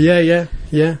something. Yeah.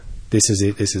 This is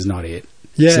it. This is not it.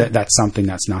 Yeah. So that's something.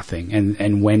 That's nothing.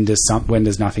 And when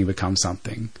does nothing become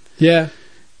something? Yeah.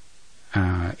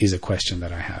 Is a question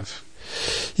that I have.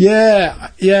 Yeah.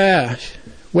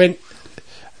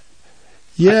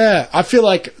 I feel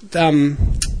like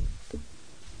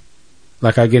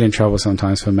I get in trouble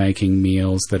sometimes for making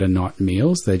meals that are not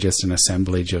meals. They're just an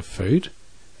assemblage of food.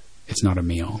 It's not a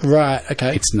meal. Right.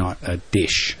 Okay. It's not a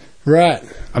dish. Right.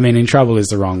 I mean, in trouble is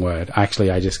the wrong word.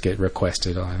 Actually, I just get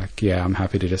requested, I'm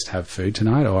happy to just have food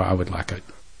tonight, or I would like a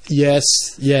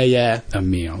a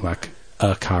meal, like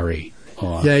a curry.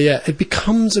 It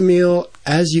becomes a meal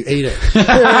as you eat it.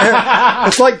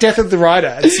 It's like Death of the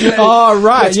Rider. It's Death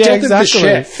of the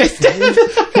Chef.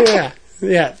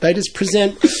 Yeah, they just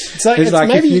present. It's like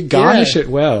maybe, if you garnish it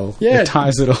well, it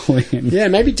ties it all in. Yeah,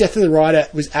 maybe Death of the Rider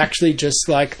was actually just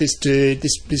like this dude,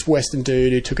 this Western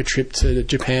dude who took a trip to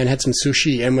Japan, had some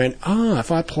sushi, and went,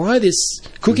 if I apply this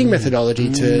cooking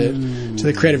methodology to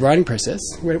the creative writing process,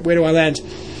 where do I land?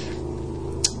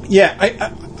 Yeah, I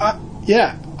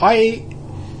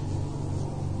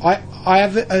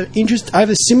have an interest. I have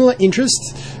a similar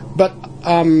interest, but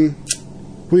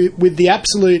with the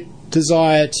absolute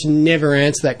desire to never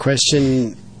answer that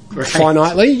question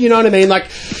finitely. You know what I mean?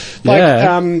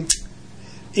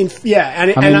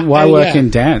 Why work in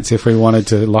dance if we wanted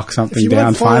to lock something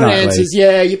down finitely? Answers,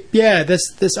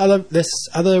 there's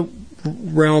other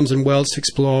realms and worlds to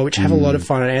explore which have a lot of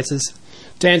finite answers.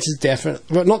 Dance is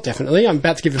not definitely. I'm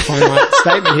about to give a finite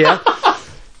statement here.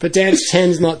 But dance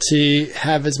tends not to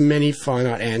have as many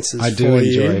finite answers. I do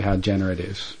enjoy how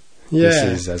generative this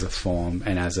is as a form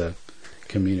and as a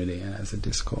community and as a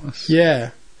discourse. Yeah.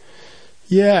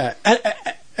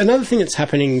 Another thing that's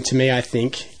happening to me, I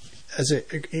think, as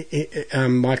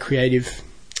my creative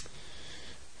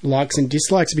likes and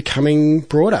dislikes are becoming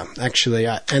broader, actually,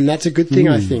 and that's a good thing.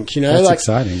 I think that's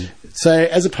exciting. So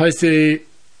as opposed to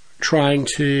trying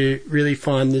to really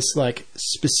find this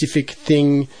specific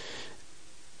thing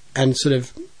and sort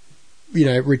of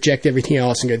reject everything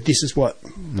else and go, this is what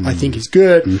I think is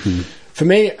good. For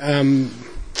me,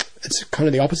 it's kind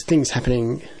of the opposite things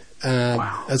happening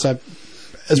as I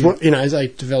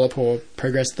develop or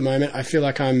progress at the moment. I feel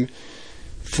like I'm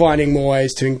finding more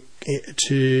ways to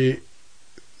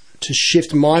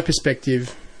shift my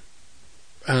perspective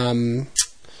as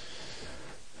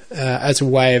a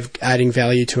way of adding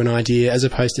value to an idea, as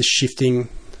opposed to shifting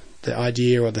the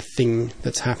idea or the thing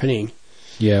that's happening.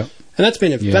 Yeah, and that's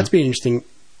been an interesting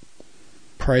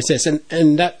process, and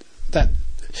that's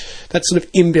sort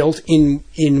of inbuilt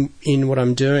in what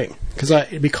I'm doing because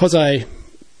I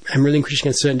am relinquishing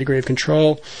a certain degree of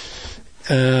control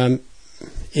in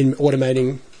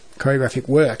automating choreographic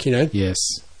work. Yes.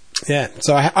 Yeah.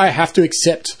 So I have to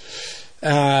accept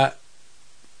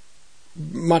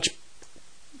much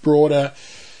broader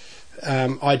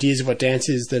ideas of what dance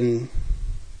is than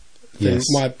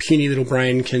my puny little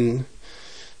brain can.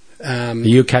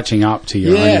 You're catching up to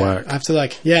your own work. I have to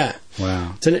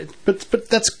Wow. But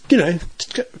that's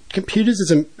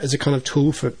computers as a kind of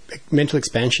tool for mental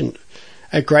expansion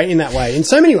are great in that way in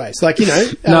so many ways.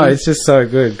 No, it's just so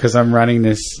good because I'm running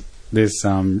this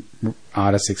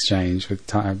artist exchange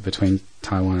between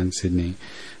Taiwan and Sydney,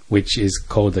 which is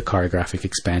called the Choreographic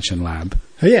Expansion Lab.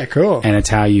 Oh yeah, cool. And it's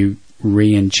how you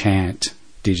re-enchant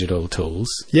digital tools.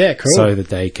 Yeah, cool. So that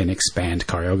they can expand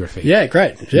choreography. Yeah,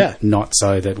 great. Yeah. Not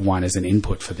so that one is an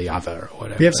input for the other or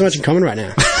whatever. We have so much in common right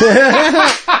now.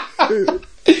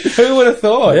 Who would have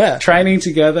thought? Yeah. Training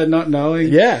together, not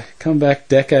knowing. Yeah. Come back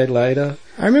decade later.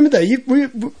 I remember that.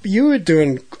 You were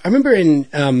doing... I remember in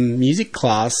music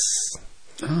class...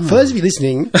 For those of you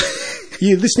listening...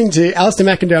 You're listening to Alistair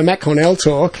McIndoe and Matt Cornell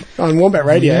talk on Wombat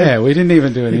Radio. Yeah, we didn't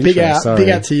even do an intro. Big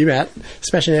out to you, Matt.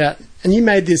 Smashing it out. And you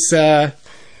made this...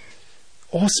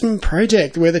 awesome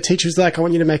project where the teacher was like, I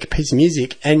want you to make a piece of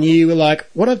music, and you were like,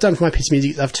 what I've done for my piece of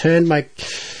music is I've turned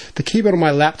the keyboard on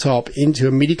my laptop into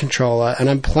a MIDI controller, and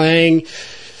I'm playing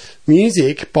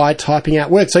music by typing out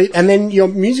words. So, and then your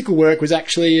musical work was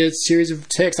actually a series of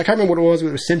text. I can't remember what it was,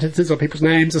 whether it was sentences or people's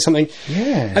names or something.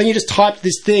 Yeah. And you just typed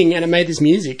this thing and it made this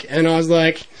music. And I was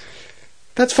like,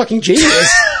 that's fucking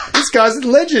genius. This guy's a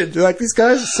legend. Like, this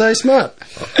guy's so smart.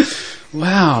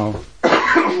 Wow.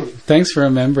 Thanks for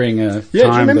remembering a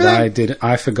time that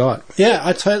I forgot.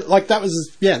 Yeah, that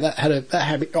was,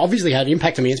 that obviously had an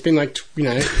impact on me. It's been like,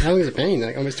 how long has it been?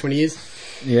 Like almost 20 years?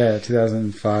 Yeah,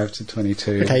 2005 to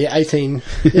 22. Okay, yeah, 18.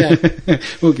 Yeah.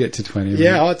 We'll get to 20.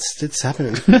 Yeah, it's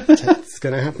happening. It's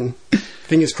going to happen.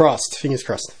 Fingers crossed.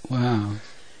 Wow.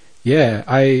 Yeah,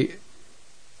 I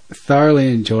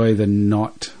thoroughly enjoy the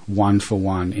not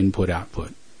one-for-one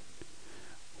input-output,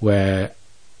 where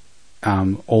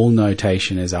all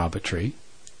notation is arbitrary.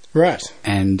 Right.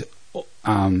 And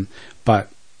but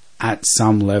at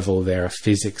some level there are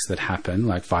physics that happen,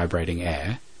 like vibrating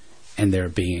air, and there are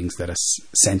beings that are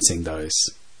sensing those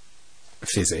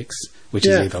physics, which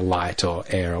is either light or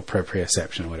air or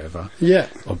proprioception or whatever,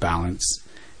 or balance,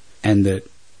 and that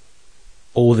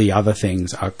all the other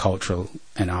things are cultural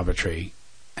and arbitrary,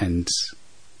 and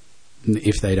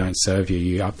if they don't serve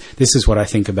you this is what I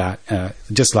think about,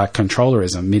 just like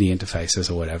controllerism, MIDI interfaces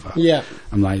or whatever. Yeah.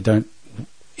 I'm like,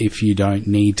 if you don't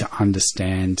need to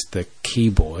understand the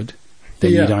keyboard,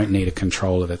 then you don't need a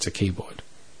controller that's a keyboard.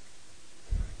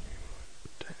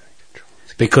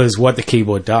 Because what the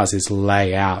keyboard does is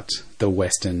lay out the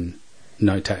Western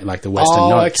notes,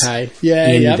 okay.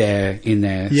 in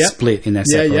their split, in their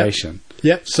separation.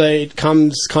 Yep. So it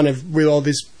comes kind of with all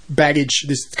this baggage,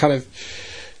 this kind of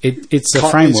it's a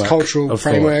framework, this cultural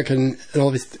framework, and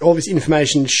all this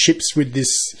information ships with this.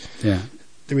 Yeah.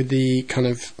 With the kind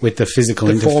of with the physical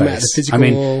interface. Format, the physical. I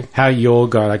mean, how you're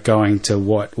going to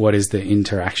what is the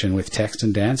interaction with text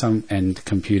and dance, and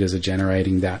computers are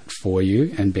generating that for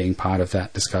you and being part of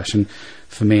that discussion.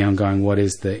 For me, I'm going, what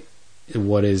is the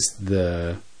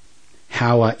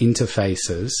how are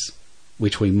interfaces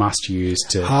which we must use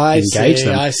to engage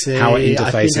them? I see. How are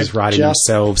interfaces writing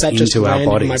themselves into our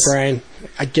bodies? In my brain,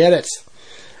 I get it.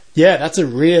 Yeah, that's a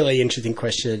really interesting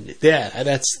question. Yeah,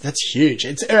 that's huge.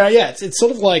 It's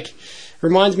sort of like,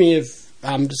 reminds me of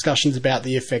discussions about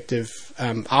the effect of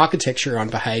architecture on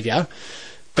behaviour,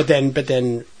 but then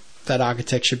that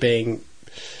architecture being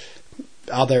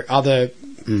other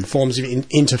forms of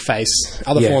interface,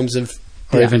 other forms of,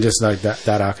 or even just like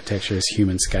that architecture is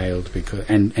human scaled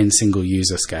and single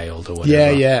user scaled or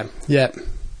whatever. Yeah.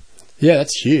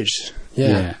 That's huge.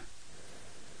 Yeah.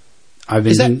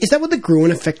 Is that what the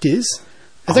Gruen effect is?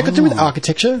 Has that got to do with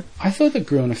architecture? I thought the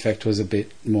Gruen effect was a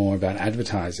bit more about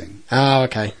advertising. Oh,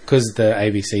 okay. Because the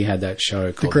ABC had that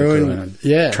show called the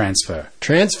Gruen Transfer.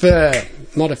 Transfer,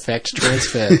 not effect,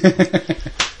 transfer.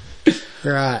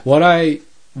 Right.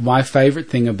 My favourite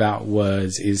thing about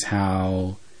words is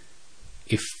how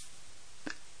if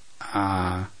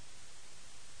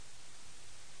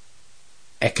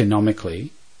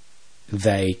economically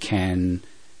they can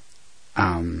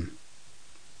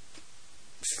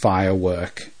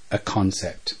firework a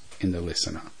concept in the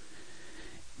listener.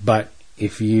 But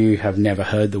if you have never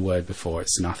heard the word before,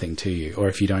 it's nothing to you. Or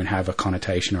if you don't have a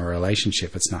connotation or a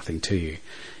relationship, it's nothing to you.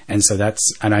 And so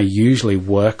and I usually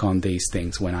work on these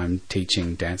things when I'm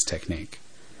teaching dance technique.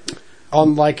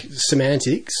 On like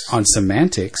semantics? On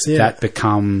semantics that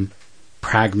become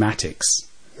pragmatics.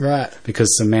 Right.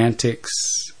 Because semantics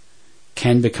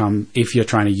can become, if you're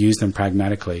trying to use them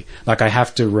pragmatically, like I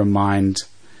have to remind.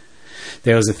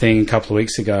 There was a thing a couple of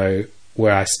weeks ago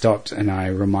where I stopped and I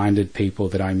reminded people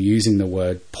that I'm using the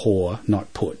word pour,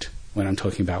 not put, when I'm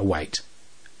talking about weight.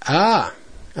 Ah,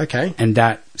 okay. And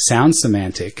that sounds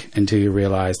semantic until you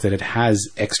realise that it has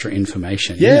extra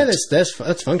information. Yeah,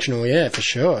 that's functional. Yeah, for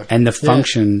sure. And the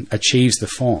function achieves the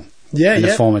form. Yeah, and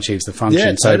the form achieves the function.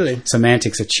 Yeah, totally. So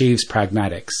semantics achieves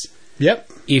pragmatics. Yep.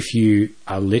 If you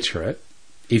are literate,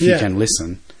 if you can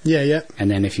listen. Yeah.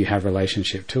 And then if you have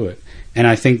relationship to it. And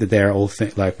I think that they're all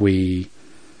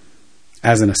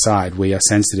as an aside, we are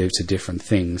sensitive to different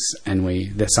things,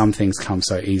 and some things come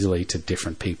so easily to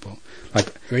different people.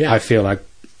 Like I feel like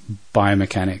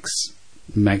biomechanics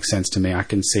makes sense to me. I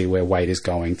can see where weight is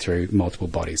going through multiple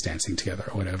bodies dancing together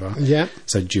or whatever. Yeah.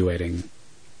 So duetting,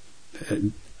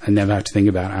 I never have to think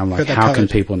about it. I'm like, how can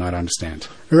people not understand?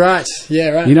 Right. Yeah.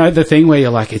 Right. You know, the thing where you're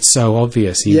like, it's so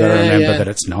obvious. You got to remember that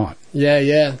it's not.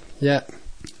 Yeah.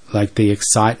 Like the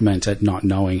excitement at not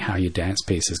knowing how your dance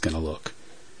piece is going to look.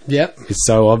 Yep. It's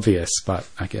so obvious, but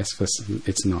I guess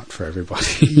it's not for everybody.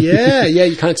 Yeah.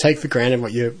 You kind of take for granted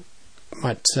what you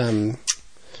might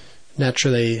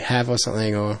naturally have or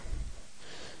something, or...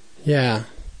 Yeah.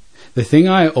 The thing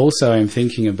I also am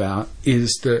thinking about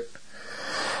is that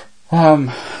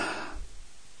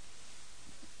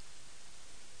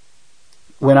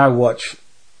when I watch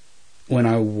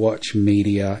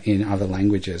media in other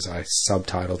languages, I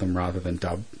subtitle them rather than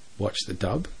watch the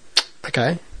dub.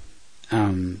 Okay.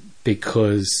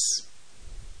 Because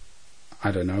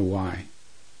I don't know why.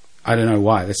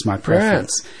 That's my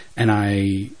preference. Right. And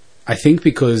I think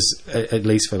because, at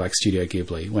least for like Studio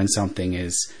Ghibli, when something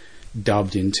is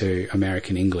dubbed into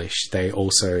American English, they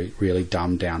also really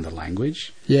dumb down the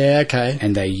language. Yeah, okay.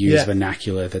 And they use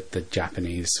vernacular that the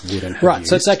Japanese wouldn't have used.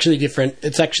 So it's actually different.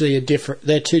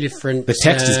 They're two different... The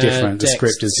text is different, the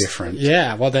script is different.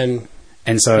 Yeah, well then...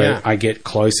 And so I get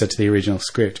closer to the original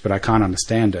script, but I can't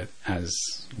understand it as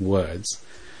words.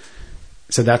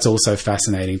 So that's also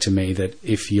fascinating to me, that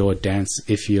if your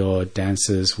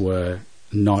dancers were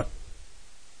not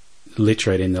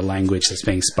literate in the language that's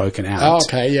being spoken out,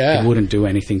 it wouldn't do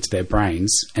anything to their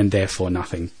brains and therefore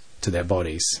nothing to their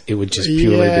bodies. It would just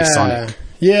purely be sonic.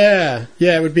 Yeah,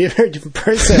 it would be a very different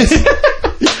process.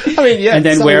 I mean, and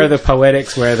then where are the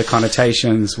poetics? Where are the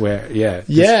connotations? Where,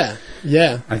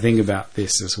 I think about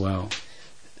this as well.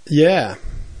 Yeah.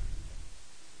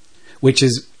 Which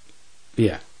is,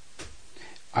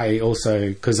 I also,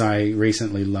 because I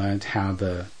recently learned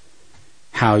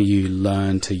how you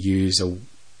learn to use a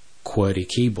QWERTY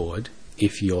keyboard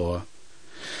if you're,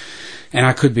 and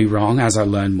I could be wrong as I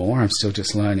learn more, I'm still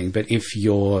just learning, but if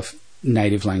your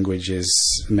native language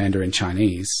is Mandarin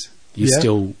Chinese, you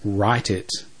still write it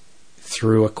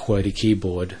through a QWERTY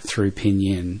keyboard, through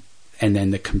pinyin, and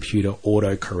then the computer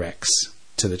auto-corrects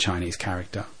to the Chinese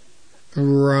character.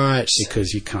 Right.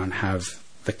 Because you can't have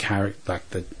the character, like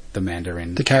the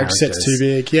Mandarin. The character set's too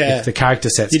big, If the character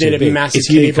set's too big, you need a massive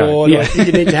keyboard.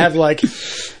 You need to have like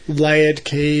layered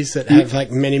keys that have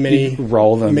like many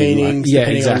roll them meanings. Like,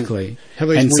 exactly. Have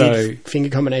these weird finger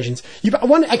combinations. I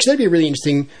wonder, actually, that'd be a really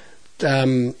interesting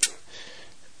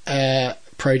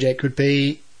project. Would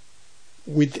be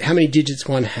with how many digits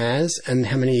one has and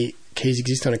how many keys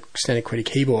exist on a standard QWERTY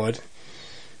keyboard.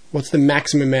 What's the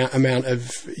maximum amount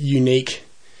of unique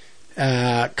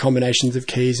combinations of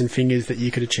keys and fingers that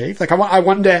you could achieve? Like, I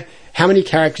wonder how many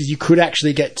characters you could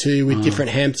actually get to with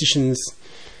different hand positions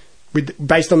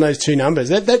based on those two numbers.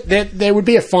 There would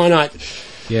be a finite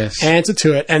answer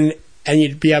to it, and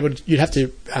you'd have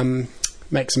to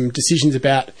make some decisions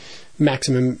about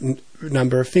maximum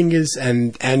number of fingers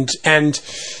and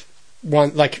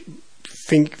one like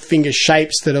finger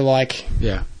shapes that are like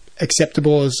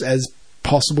acceptable as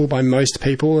possible by most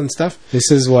people and stuff. This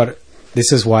is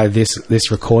why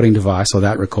this recording device or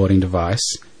that recording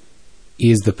device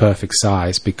is the perfect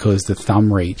size, because the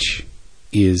thumb reach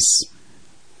is...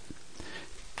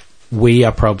 We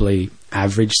are probably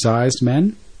average-sized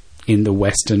men in the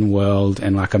Western world,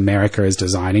 and like America is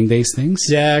designing these things.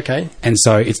 Yeah, okay. And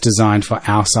so it's designed for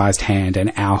our sized hand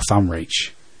and our thumb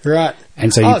reach. Right.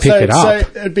 And so you pick it up.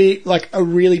 So it'd be like a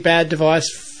really bad device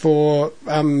for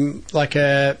like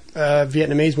a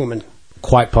Vietnamese woman.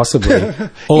 Quite possibly.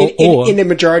 in the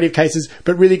majority of cases,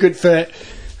 but really good for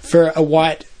a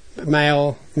white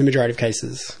male in the majority of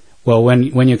cases. Well,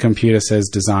 when your computer says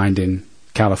designed in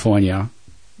California,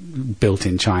 built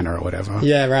in China or whatever,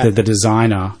 the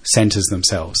designer centers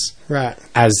themselves. Right.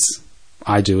 As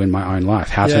I do in my own life.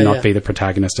 How to not be the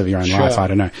protagonist of your own life, I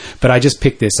don't know. But I just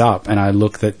picked this up and I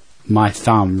look that my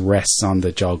thumb rests on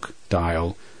the jog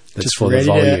dial that's just for the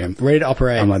volume. Ready to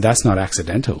operate. I'm like, that's not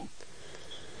accidental.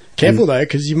 Careful though,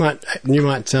 because you might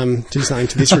do something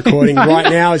to this recording right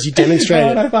now as you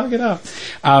demonstrate it. No, fuck it up.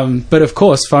 But of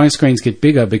course, phone screens get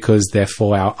bigger because they're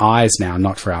for our eyes now,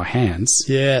 not for our hands.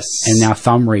 Yes. And now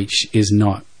thumb reach is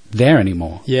not there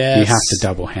anymore. Yes. You have to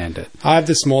double hand it. I have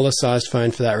the smaller sized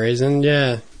phone for that reason.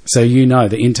 Yeah. So the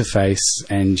interface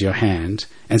and your hand.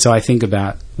 And so I think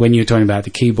about when you're talking about the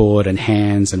keyboard and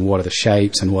hands and what are the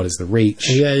shapes and what is the reach.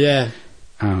 Yeah.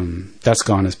 That's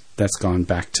gone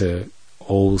back to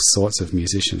all sorts of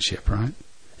musicianship, right?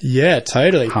 Yeah,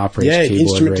 totally. Harp reach,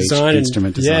 keyboard reach,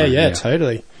 instrument design. Yeah,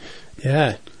 totally.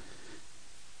 Yeah.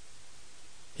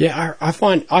 Yeah, I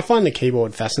find the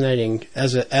keyboard fascinating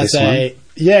because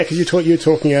you were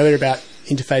talking earlier about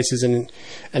interfaces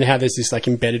and how there's this like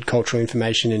embedded cultural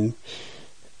information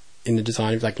in the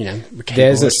design of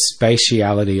there's a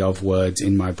spatiality of words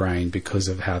in my brain because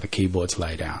of how the keyboard's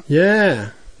laid out. Yeah.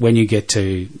 When you get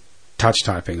to touch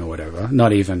typing or whatever,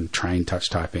 not even trained touch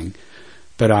typing,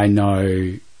 but I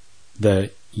know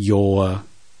that your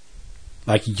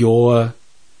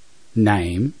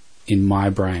name in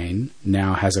my brain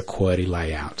now has a QWERTY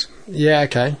layout. Yeah,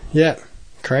 okay. Yeah.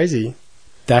 Crazy.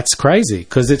 That's crazy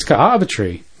because it's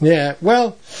arbitrary. Yeah,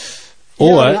 well...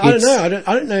 I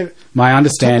don't know. My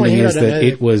understanding is that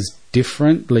it was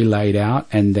differently laid out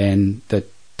and then the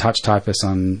touch typists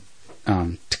on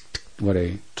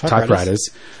typewriters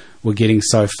were getting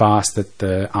so fast that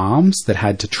the arms that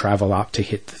had to travel up to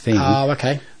hit the thing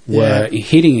were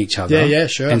hitting each other. Yeah,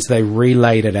 sure. And so they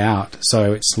relayed it out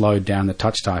so it slowed down the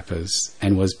touch typers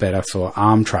and was better for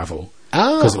arm travel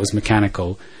because it was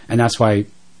mechanical. And that's why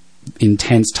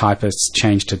intense typists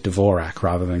changed to Dvorak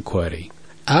rather than QWERTY.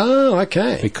 Oh,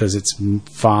 okay. Because it's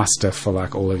faster for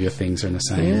like all of your things are in the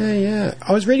same. Yeah.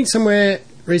 I was reading somewhere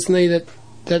recently that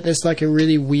there's like a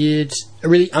really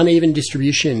uneven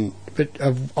distribution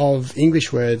of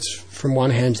English words from one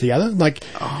hand to the other. Like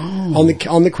on the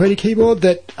QWERTY keyboard,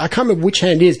 that I can't remember which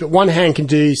hand is, but one hand can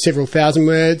do several thousand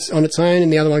words on its own,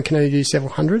 and the other one can only do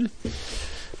several hundred.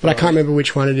 But I can't remember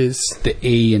which one it is. The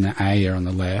E and the A are on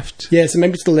the left. Yeah, so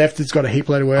maybe it's the left that's got a heap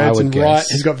load of words, and right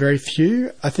has got very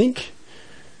few, I think.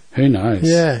 Who knows?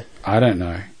 Yeah. I don't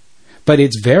know. But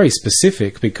it's very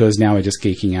specific because now we're just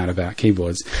geeking out about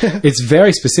keyboards. It's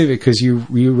very specific because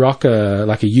you rock a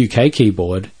UK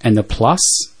keyboard and the plus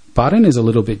button is a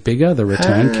little bit bigger, the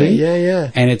return key.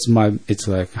 Yeah. And it's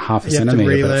like half a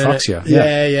centimetre, but it fucks you.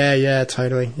 Yeah,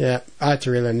 totally. Yeah. I had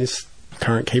to relearn this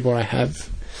current keyboard I have.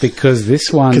 Because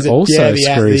this one also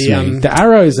screws me. The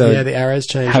arrows the arrows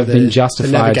have been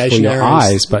justified for your arrows.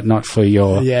 eyes, but not for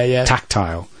your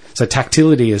tactile. So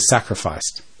tactility is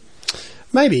sacrificed.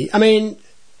 Maybe. I mean,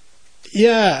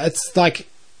 yeah, it's like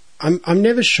I'm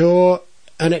never sure,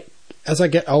 and as I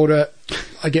get older,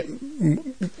 I get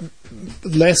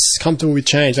less comfortable with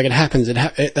change. Like it happens.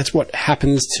 That's what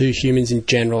happens to humans in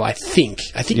general. I think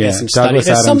there's some studies.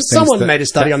 Someone made a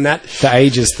study on that. The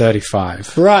age is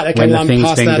 35. Right. Okay. When the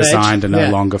things being designed are no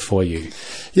longer for you.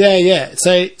 Yeah.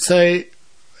 So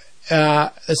there's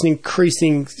an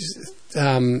increasing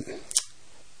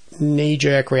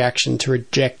knee-jerk reaction to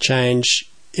reject change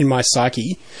in my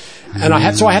psyche, and I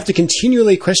have to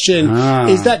continually question: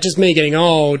 is that just me getting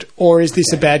old, or is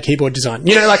this a bad keyboard design?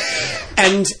 You know, like,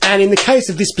 and in the case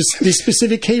of this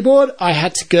specific keyboard, I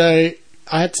had to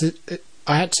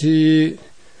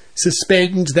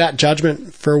suspend that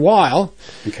judgment for a while.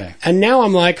 Okay, and now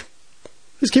I'm like,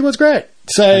 this keyboard's great.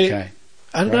 So. Okay.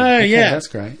 I don't know. Okay, that's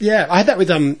great. Yeah, I had that with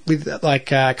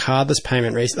cardless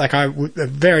payment recently. Like a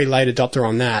very late adopter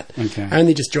on that. Okay. I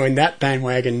only just joined that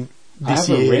bandwagon this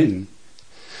year. I have a Ring.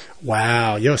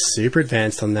 Wow, you're super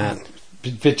advanced on that.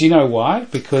 But do you know why?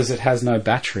 Because it has no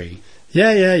battery.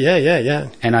 Yeah.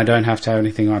 And I don't have to have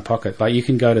anything in my pocket. Like you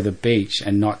can go to the beach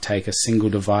and not take a single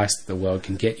device that the world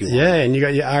can get you on. Yeah, and you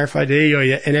got your RFID or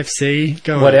your NFC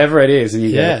going. Whatever it is, and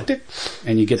you get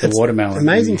and you get the watermelon.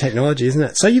 Amazing technology, isn't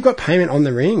it? So you've got payment on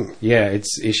the Ring. Yeah,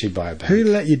 it's issued by a bank. Who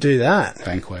let you do that?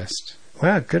 Bankwest.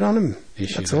 Wow, good on them.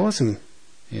 That's awesome.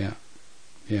 Yeah.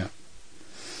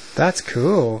 That's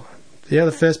cool. You're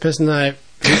the first person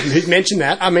who's mentioned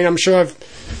that. I mean, I'm sure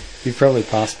You've probably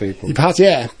passed people. You passed,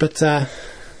 yeah. But,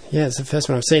 it's the first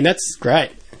one I've seen. That's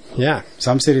great. Yeah.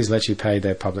 Some cities let you pay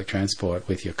their public transport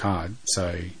with your card,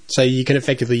 so you can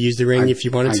effectively use the Ring if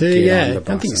you wanted to. Yeah.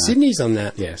 I think Sydney's on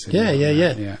that. Yeah.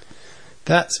 Yeah.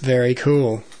 That's very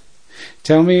cool.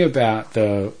 Tell me about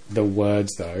the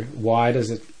words, though. Why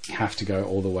does it have to go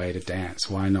all the way to dance?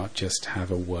 Why not just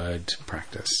have a word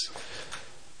practice?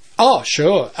 Oh,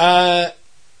 sure.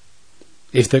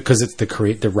 Because it's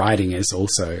the writing is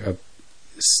also a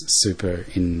super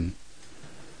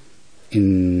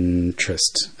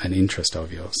interest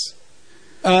of yours.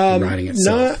 The writing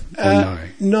itself.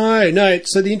 No.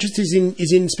 So the interest is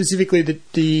in specifically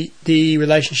the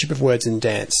relationship of words and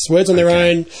dance. Words on their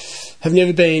own have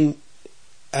never been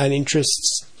an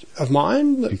interest of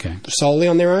mine. Solely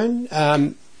on their own.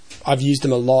 I've used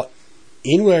them a lot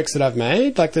in works that I've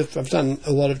made. Like I've done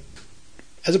a lot of.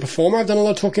 As a performer, I've done a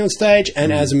lot of talking on stage,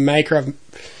 and as a maker, I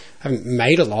haven't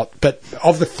made a lot, but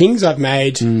of the things I've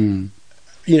made,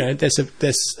 there's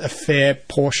a fair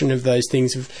portion of those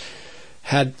things have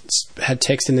had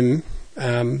text in them,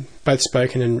 both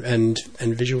spoken and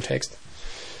visual text.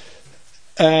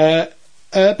 For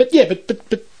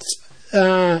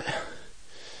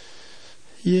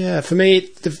me,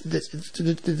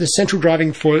 the central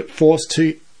driving force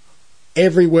to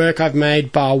every work I've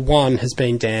made bar one has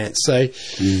been dance. So, I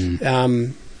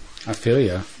feel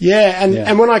you. Yeah,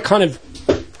 and when I kind of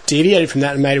deviated from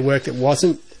that and made a work that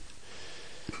wasn't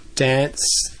dance,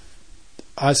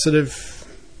 I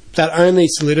that only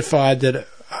solidified that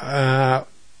I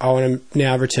want to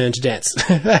now return to dance.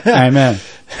 Amen.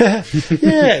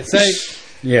 Yeah. So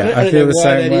I feel the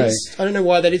same way. I don't know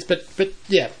why that is, but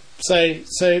yeah. So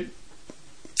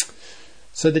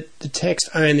the text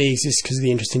only exists because of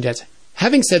the interest in dance.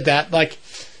 Having said that, like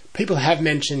people have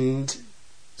mentioned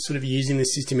sort of using the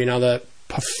system in other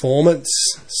performance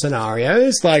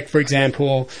scenarios, like for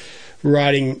example,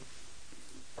 writing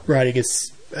writing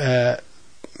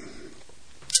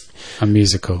a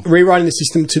musical. Rewriting the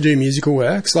system to do musical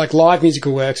works, like live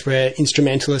musical works where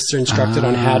instrumentalists are instructed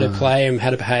on how to play and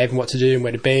how to behave and what to do and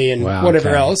where to be and whatever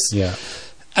else. Yeah.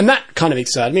 And that kind of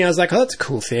excited me. I was like, oh, that's a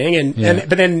cool thing.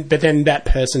 But then that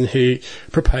person who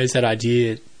proposed that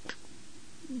idea,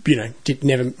 you know,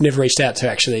 never reached out to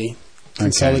actually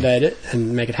consolidate it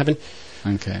and make it happen.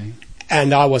 Okay.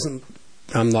 And I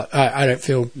don't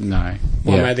feel one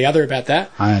way or the other about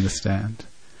that. I understand.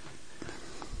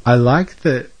 I like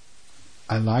that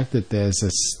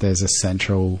there's a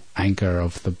central anchor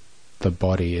of the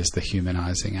body is the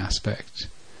humanizing aspect.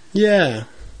 Yeah.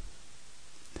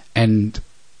 And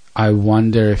I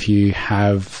wonder if you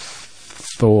have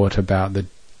thought about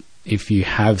if you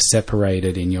have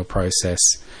separated in your process.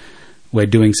 We're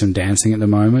doing some dancing at the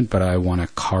moment, but I want to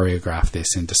choreograph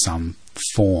this into some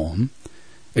form.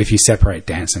 If you separate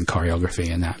dance and choreography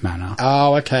in that manner.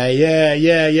 Oh, okay. Yeah.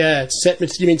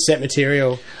 You mean set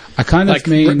material? I kind of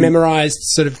mean memorized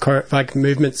sort of like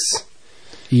movements.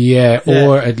 Yeah,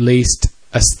 or at least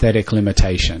aesthetic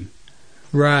limitation.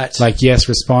 Right. Like, yes,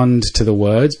 respond to the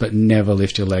words, but never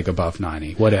lift your leg above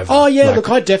 90. Whatever. Oh, yeah. Look,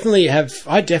 I definitely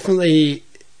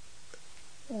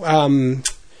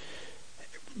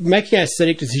making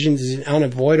aesthetic decisions is an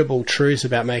unavoidable truth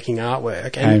about making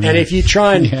artwork. And if you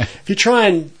try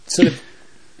and sort of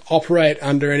operate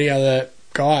under any other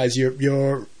guise,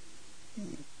 you're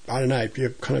I don't know,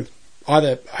 you're kind of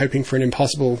either hoping for an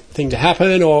impossible thing to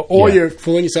happen or you're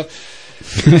fooling yourself.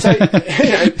 So,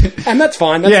 and that's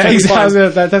fine. That's totally fine.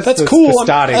 That's cool.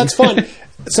 Starting. That's fine.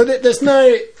 So there's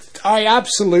no... I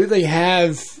absolutely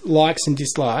have likes and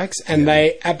dislikes, and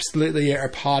they absolutely are a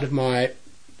part of my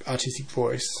artistic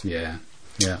voice. Yeah.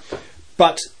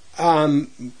 But those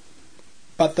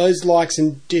likes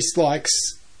and dislikes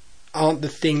aren't the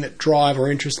thing that drive or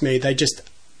interest me. They just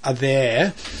are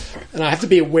there, and I have to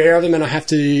be aware of them, and I have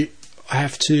to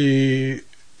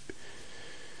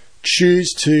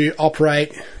choose to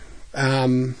operate.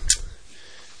 I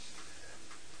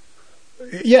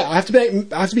have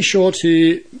to be sure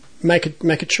to make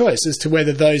a choice as to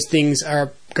whether those things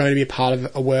are going to be a part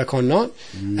of a work or not,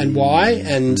 and why,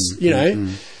 and you know,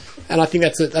 and I think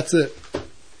that's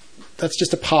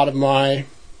just a part of my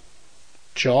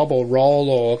job or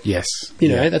role, or you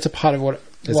know, that's a part of what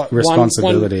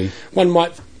responsibility one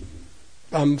might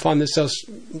find themselves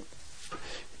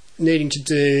needing to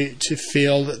do to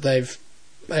feel that they've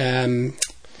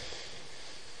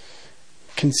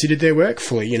considered their work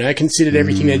fully, you know, considered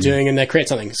everything they're doing, and they create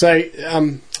something. So,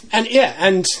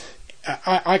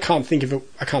 I can't think of a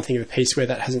piece where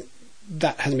that hasn't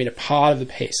been a part of the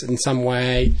piece in some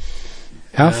way.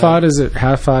 How far does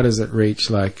it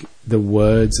reach? Like, the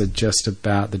words are just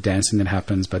about the dancing that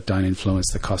happens, but don't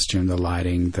influence the costume, the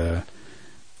lighting, the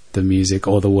music,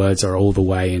 or the words are all the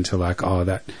way into like,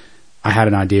 that I had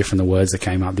an idea from the words that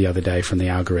came up the other day from the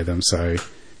algorithm, so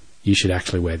you should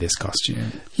actually wear this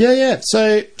costume. Yeah.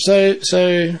 So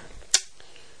I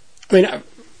mean,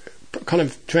 kind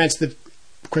of to answer the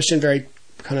question very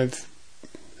kind of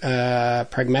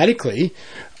pragmatically,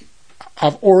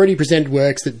 I've already presented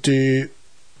works that do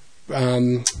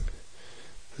that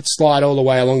slide all the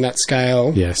way along that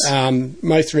scale. Yes.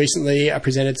 Most recently, I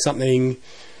presented something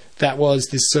that was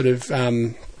this sort of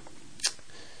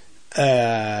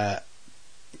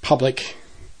public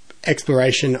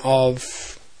exploration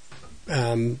of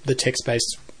the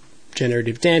text-based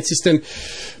generative dance system,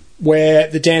 where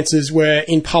the dancers were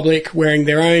in public wearing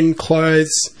their own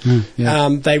clothes.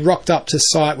 They rocked up to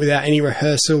site without any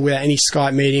rehearsal, without any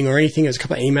Skype meeting or anything. There was a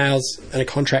couple of emails and a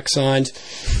contract signed.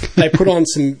 They put on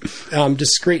some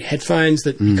discreet headphones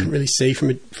that you couldn't really see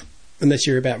unless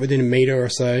you're about within a metre or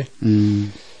so.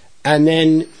 And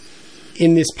then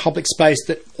in this public space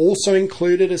that also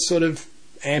included a sort of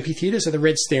amphitheatre, so the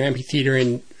Red Stair Amphitheatre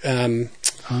in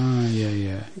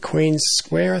Queen's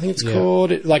Square, I think it's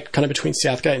called, like kind of between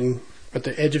Southgate and at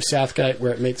the edge of Southgate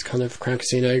where it meets kind of Crown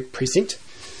Casino precinct.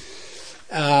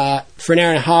 For an hour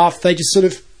and a half, they just sort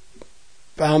of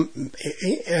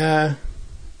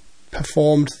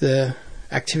performed the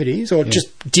activities, or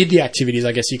just did the activities,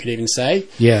 I guess you could even say.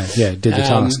 Did the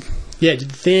task. Did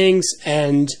the things,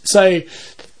 and so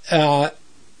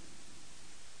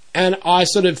and I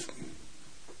sort of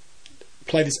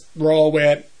play this role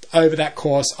where over that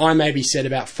course I maybe said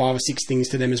about 5 or 6 things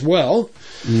to them as well,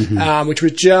 which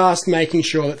was just making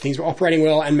sure that things were operating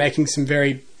well and making some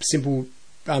very simple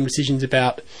decisions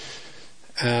about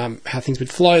how things would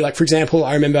flow. Like, for example,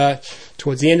 I remember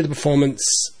towards the end of the performance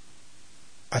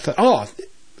I thought,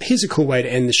 here's a cool way to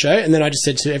end the show, and then I just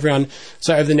said to everyone,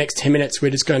 so over the next 10 minutes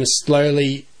we're just going to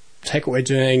slowly take what we're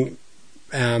doing,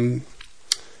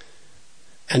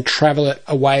 and travel it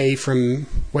away from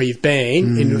where you've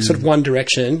been in sort of one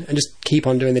direction and just keep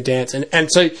on doing the dance. And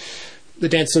so the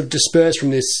dance sort of dispersed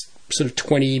from this sort of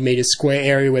 20 metre square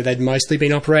area where they'd mostly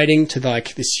been operating to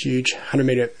like this huge 100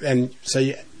 metre. And so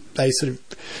they sort of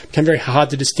became very hard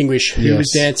to distinguish who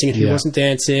was dancing and who wasn't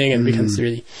dancing, and becomes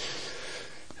really...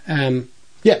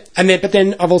 but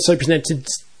then I've also presented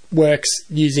works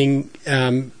using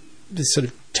this sort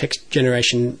of text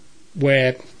generation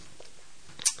where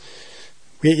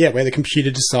the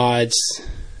computer decides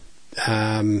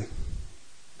the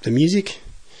music,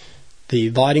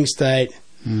 the lighting state,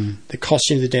 the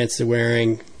costume the dancers are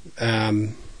wearing,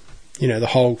 the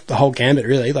whole gambit,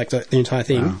 really, like the entire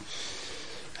thing.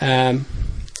 Wow.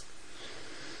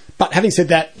 But having said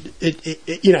that,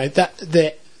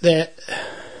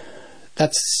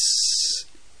 that's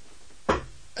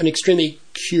an extremely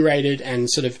curated and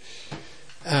sort of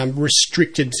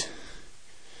restricted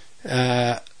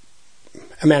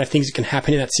amount of things that can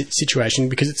happen in that situation,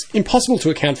 because it's impossible to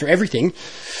account for everything.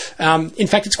 In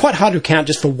fact, it's quite hard to account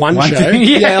just for one show. Thing,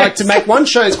 yes. Yeah, like to make one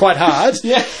show is quite hard.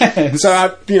 Yes. So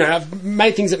I've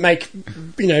made things that make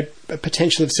a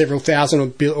potential of several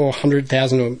thousand or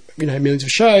 100,000 or millions of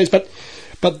shows, but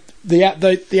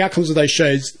the outcomes of those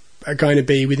shows are going to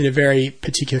be within a very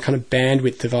particular kind of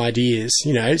bandwidth of ideas.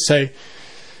 So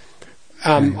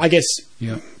I guess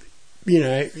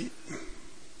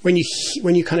when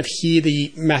you kind of hear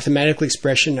the mathematical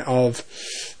expression of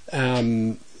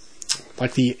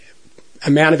like the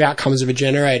amount of outcomes of a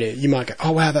generator, you might go,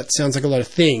 oh wow, that sounds like a lot of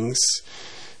things.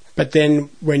 But then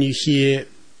when you hear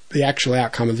the actual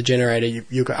outcome of the generator,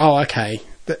 you go, oh, okay,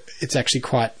 it's actually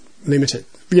quite limited.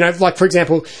 Like for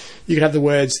example, you could have the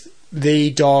words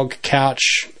the, dog,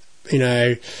 couch,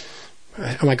 oh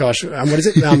my gosh, what is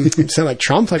it? Sound like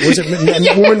Trump? Like, what is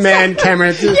it? Woman, man,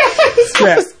 camera.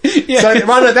 Yes. Yeah. So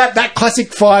that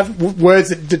classic 5 words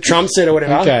that Trump said or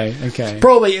whatever. Okay.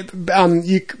 Probably, you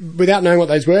without knowing what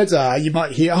those words are, you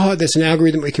might hear, oh, there's an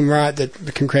algorithm we can write that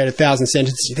can create 1,000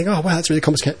 sentences. You think, oh wow, that's really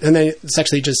complicated, and then it's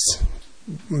actually just,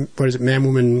 what is it, man,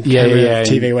 woman, camera,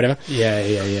 TV, whatever.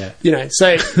 Yeah.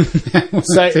 So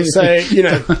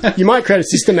you might create a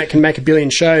system that can make 1 billion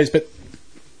shows, but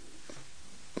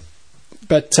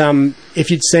if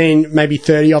you'd seen maybe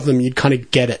 30 of them, you'd kind of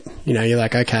get it. You're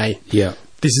like, okay, yeah,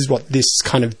 this is what this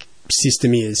kind of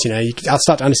system is. I'll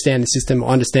start to understand the system, or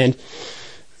understand,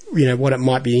 what it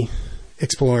might be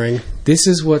exploring. This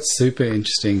is what's super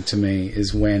interesting to me,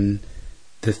 is when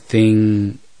the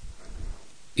thing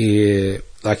is,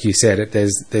 like you said,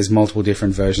 there's multiple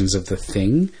different versions of the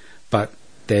thing, but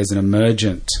there's an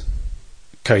emergent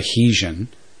cohesion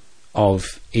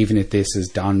of, even if this is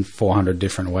done 400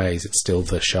 different ways, it's still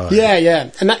the show.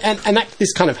 Yeah. And that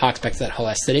this kind of harks back to that whole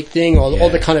aesthetic thing, or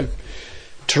the kind of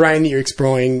terrain that you're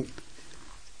exploring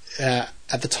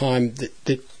at the time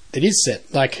that is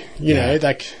set. Like,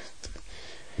 like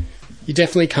you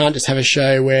definitely can't just have a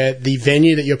show where the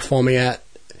venue that you're performing at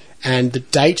and the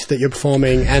date that you're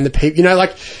performing and the people,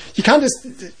 like you can't just,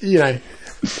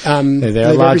 there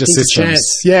are larger systems.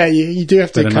 Yeah, you do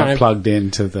have to that are not plugged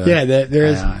into the there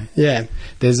is. Yeah,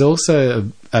 there's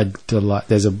also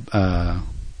there's a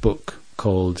book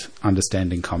called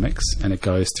Understanding Comics, and it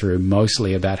goes through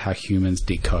mostly about how humans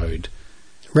decode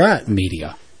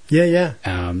media. Yeah.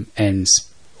 And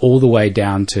all the way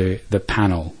down to the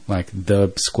panel, like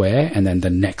the square and then the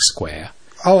next square.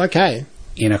 Oh, okay.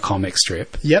 In a comic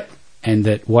strip. Yep. And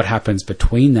that what happens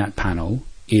between that panel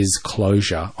is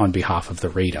closure on behalf of the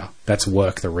reader. That's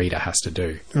work the reader has to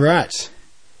do. Right.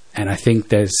 And I think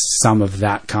there's some of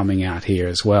that coming out here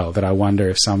as well, that I wonder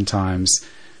if sometimes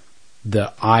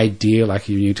the idea, like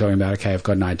you're talking about, okay, I've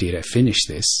got an idea to finish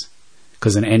this,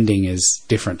 because an ending is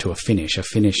different to a finish. A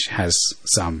finish has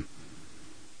some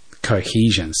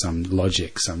cohesion, some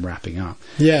logic, some wrapping up.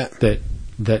 Yeah.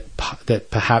 That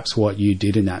perhaps what you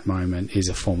did in that moment is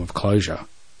a form of closure.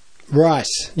 Right.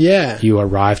 Yeah. You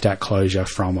arrived at closure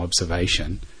from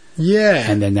observation. Yeah.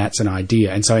 And then that's an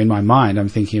idea. And so in my mind, I'm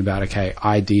thinking about, okay,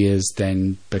 ideas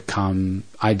then become,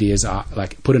 ideas are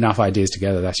like, put enough ideas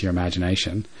together, that's your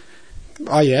imagination.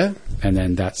 Oh, yeah. And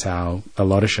then that's how a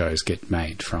lot of shows get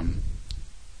made, from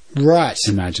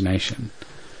imagination.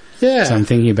 Yeah. So I'm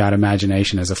thinking about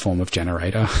imagination as a form of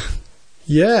generator.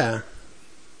 Yeah.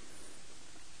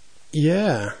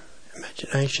 Yeah.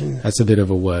 Imagination. That's a bit of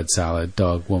a word salad.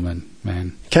 Dog, woman,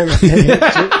 man. Camera,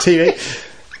 TV.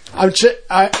 I'm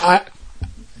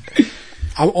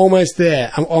almost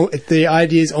there. The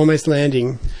idea is almost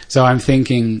landing. So I'm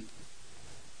thinking,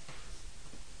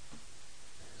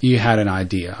 you had an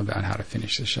idea about how to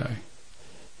finish the show.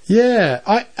 Yeah.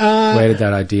 Where did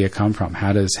that idea come from?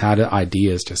 How do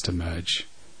ideas just emerge?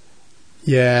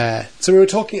 Yeah. So we were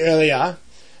talking earlier,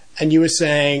 and you were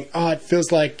saying, it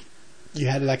feels like you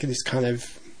had like this kind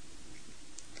of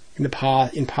in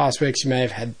past weeks you may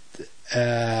have had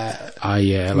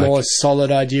more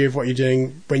solid idea of what you're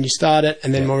doing when you start it,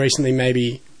 and then more recently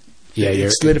maybe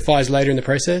it solidifies later in the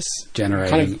process.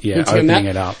 Generating, opening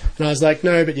it up. And I was like,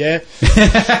 no, but yeah.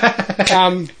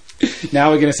 Now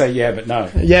we're going to say yeah, but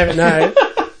no. Yeah, but no.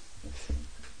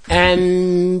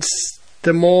 And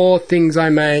the more things I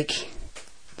make,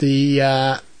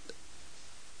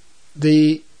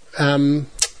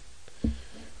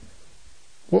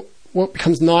 what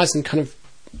becomes nice and kind of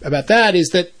about that is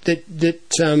that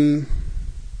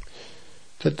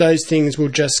those things will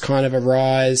just kind of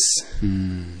arise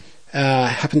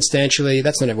happenstantially.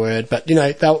 That's not a word, but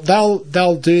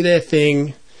they'll do their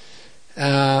thing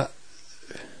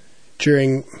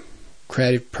during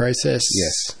creative process,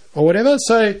 yes, or whatever.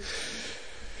 So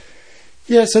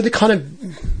so the kind of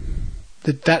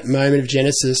that moment of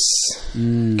genesis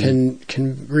can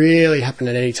really happen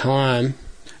at any time.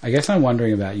 I guess I'm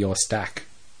wondering about your stack.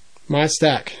 My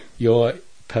stack. Your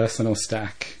personal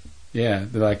stack. Yeah,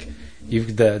 like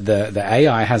the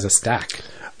AI has a stack.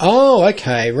 Oh,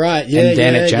 okay, right. Yeah, and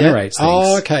then it generates things.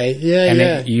 Oh, okay. Yeah,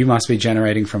 and you must be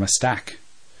generating from a stack.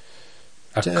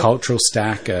 A cultural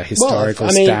stack, a historical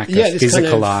stack, a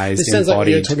physicalized, this sounds embodied. Like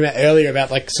you were talking about earlier about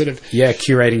like sort of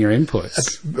curating your inputs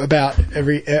about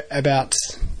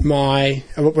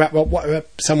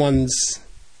someone's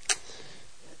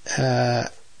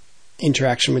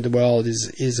interaction with the world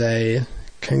is a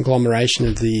conglomeration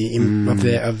of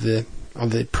the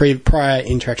prior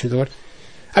interaction with the world.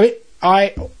 I mean,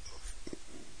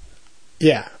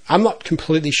 I'm not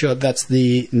completely sure that's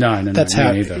the... No, that's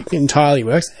how it entirely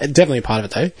works. Definitely a part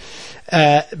of it,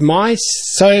 though.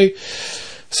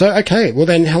 So okay, well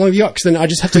then, how long have you got? Because then I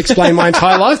just have to explain my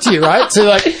entire life to you, right? So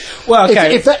like, well,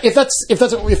 okay, if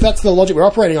that's the logic we're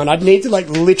operating on, I'd need to like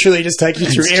literally just take you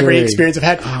through every experience I've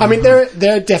had. I mean,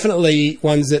 there are definitely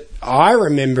ones that I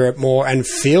remember more and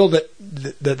feel that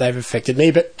they've affected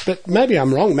me, but maybe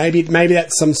I'm wrong. Maybe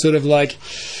that's some sort of like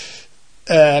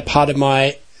part of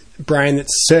my brain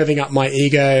that's serving up my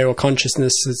ego or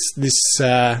consciousness as this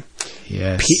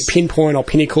pinpoint or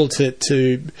pinnacle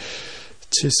to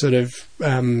sort of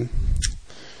I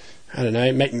don't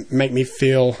know, make me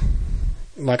feel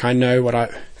like I know what I'm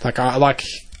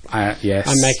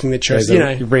making the choice.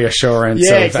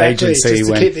 Reassurance of agency.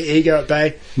 Just to keep the ego at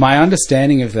bay. My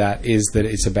understanding of that is that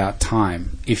it's about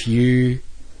time. If you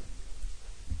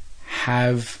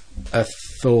have a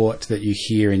thought that you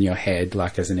hear in your head,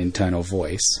 like as an internal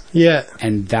voice,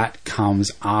 and that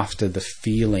comes after the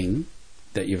feeling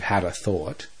that you've had a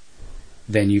thought,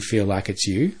 then you feel like it's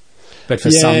you. But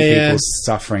for some people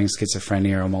suffering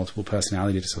schizophrenia or multiple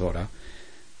personality disorder,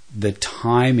 the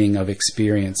timing of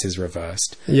experience is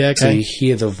reversed. So you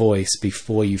hear the voice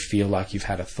before you feel like you've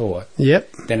had a thought.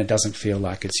 Then it doesn't feel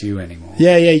like it's you anymore.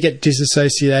 You get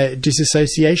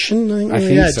dissociation. I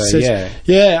think so.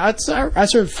 I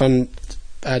saw a fun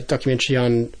documentary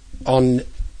on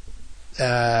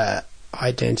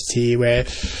identity where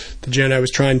the journo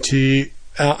was trying to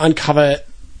uncover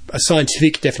a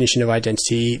scientific definition of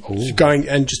identity, going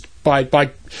and just by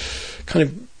kind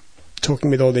of talking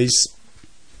with all these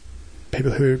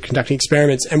people who are conducting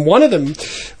experiments. And one of them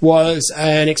was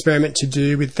an experiment to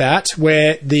do with that,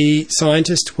 where the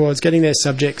scientist was getting their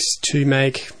subjects to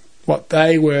make what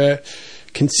they were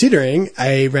considering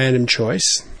a random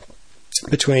choice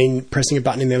between pressing a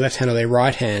button in their left hand or their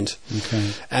right hand.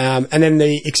 And then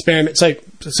the experiment, so it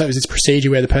was this procedure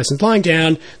where the person's lying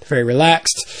down, they're very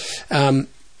relaxed, and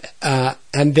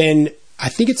then I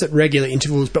think it's at regular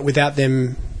intervals, but without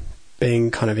them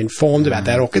being kind of informed about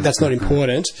that, or that's not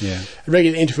important. At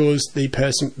regular intervals, the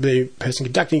person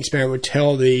conducting the experiment would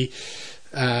tell the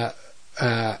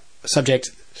subject,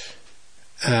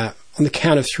 on the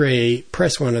count of 3,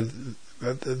 press one of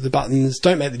the buttons,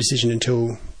 don't make the decision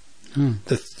until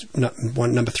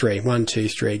number 3. 1, 2,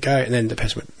 3, go. And then the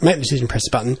person would make the decision, press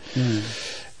the button.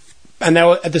 And they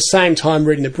were at the same time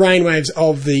reading the brainwaves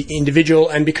of the individual.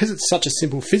 And because it's such a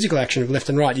simple physical action of left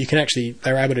and right, they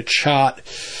were able to chart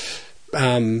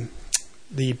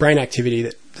the brain activity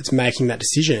that's making that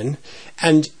decision.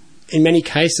 And in many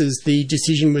cases, the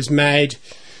decision was made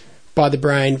by the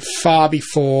brain far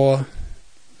before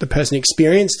the person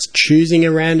experienced choosing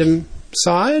a random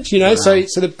side, so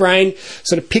the brain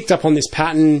sort of picked up on this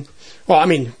pattern. Well, I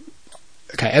mean,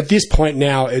 at this point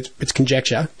now it's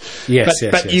conjecture.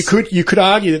 But you could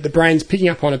argue that the brain's picking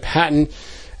up on a pattern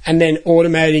and then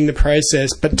automating the process,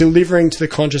 but delivering to the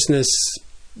consciousness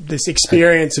this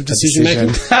experience of decision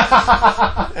making.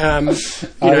 I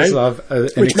just love an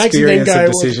which experience makes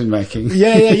of decision making.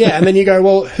 Yeah. And then you go,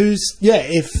 well,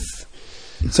 if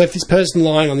this person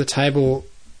lying on the table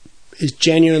is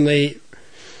genuinely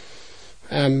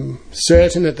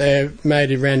certain that they've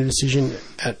made a random decision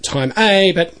at time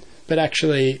A, but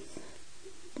actually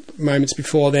moments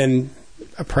before then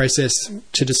a process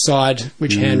to decide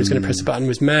which hand was going to press the button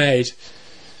was made,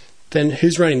 then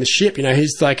who's running the ship? You know,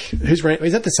 who's running?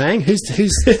 Is that the saying? Who's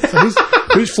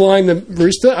flying the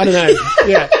rooster? I don't know.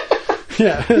 Yeah.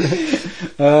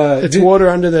 It's water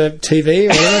under the TV or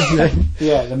whatever. You know?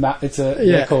 Yeah,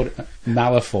 they're called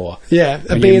Malafor. Yeah,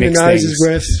 a bee in the nose is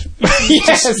worth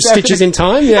stitches in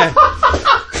time. Yeah.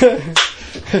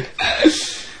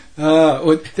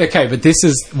 Okay, but this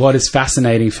is what is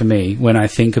fascinating for me when I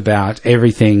think about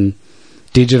everything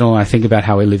digital. I think about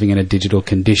how we're living in a digital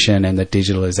condition, and that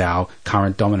digital is our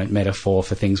current dominant metaphor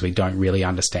for things we don't really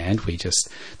understand.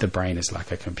 The brain is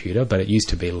like a computer, but it used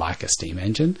to be like a steam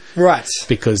engine. Right.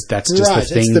 Because that's just the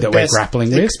thing that we're grappling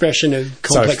with. Expression of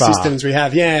complex systems we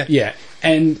have, yeah. Yeah,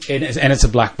 and it's a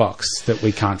black box that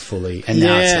we can't fully, and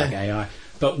now it's like AI.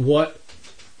 But what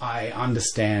I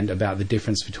understand about the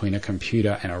difference between a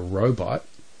computer and a robot,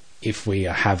 if we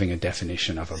are having a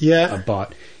definition of a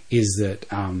bot, is that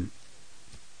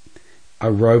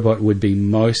a robot would be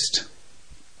most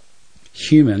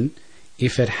human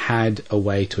if it had a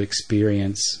way to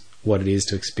experience what it is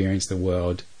to experience the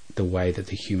world the way that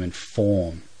the human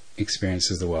form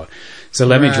experiences the world. So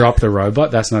let me drop the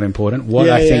robot. That's not important. What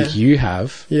I think you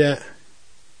have,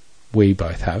 we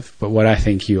both have, but what I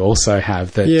think you also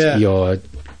have that your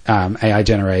AI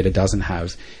generator doesn't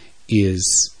have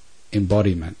is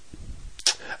embodiment.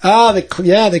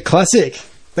 The classic.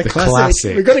 The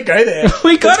classic. We've got to go there.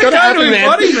 We've got to go to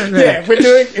embodiment, man. Yeah,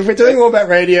 if we're doing all about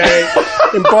radio,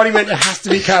 embodiment has to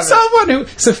be covered.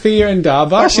 Sophia and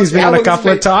Darba, she's been on a couple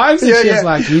of times, and she's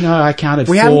like, I counted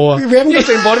 4. We haven't got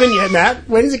to embodiment yet, Matt.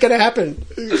 When is it going to happen?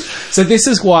 So this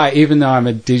is why, even though I'm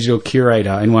a digital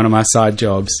curator in one of my side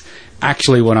jobs,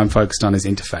 actually what I'm focused on is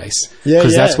interface.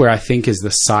 Because that's where I think is the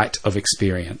site of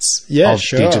experience of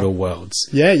digital worlds.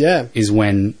 Yeah. Is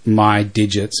when my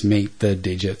digits meet the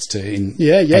digits totally.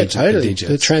 The digits.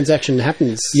 The transaction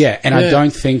happens. Yeah, and I don't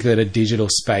think that a digital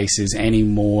space is any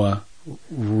more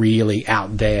really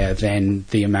out there than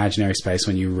the imaginary space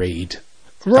when you read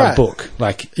a book.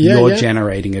 Like, you're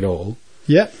generating it all.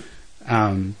 Yep.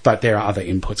 But there are other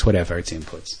inputs, whatever, it's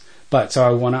inputs. But so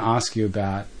I want to ask you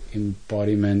about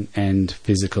embodiment and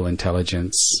physical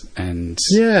intelligence and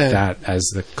that as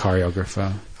the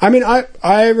choreographer. I mean,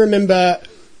 I remember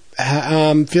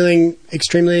feeling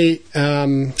extremely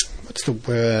what's the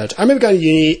word? I remember going to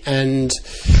uni and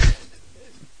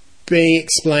being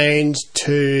explained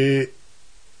to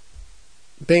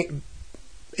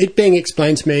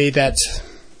me that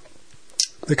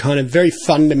the kind of very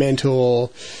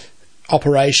fundamental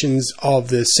operations of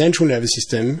the central nervous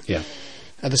system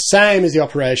are the same as the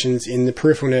operations in the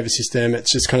peripheral nervous system.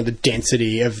 It's just kind of the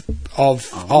density of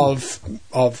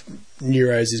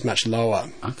neurons is much lower,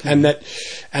 and that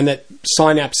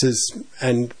synapses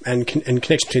and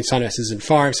connection between synapses and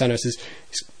firing synapses is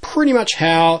pretty much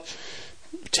how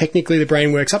technically the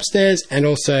brain works upstairs, and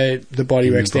also the body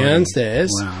works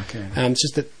downstairs. Wow, okay. It's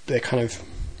just that the kind of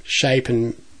shape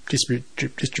and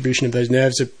distribution of those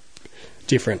nerves are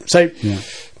different. So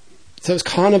it's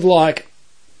kind of like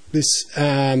this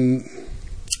moment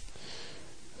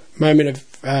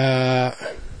of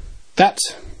that,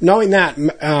 knowing that,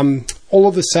 all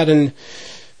of a sudden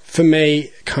for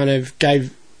me kind of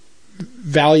gave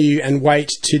value and weight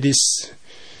to this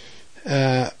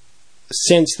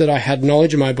sense that I had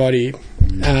knowledge of my body,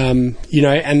 and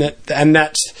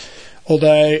that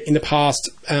although in the past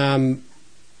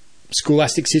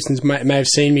scholastic systems may have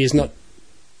seen me as not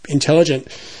intelligent,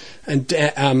 and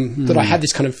that I had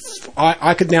this kind of...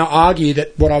 I could now argue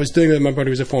that what I was doing with my body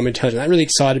was a form of intelligence. That really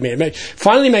excited me. It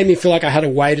finally made me feel like I had a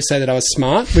way to say that I was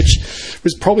smart, which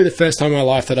was probably the first time in my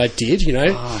life that I did,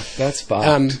 that's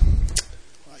fucked.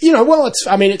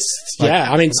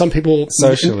 Some people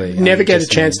socially never get a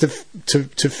chance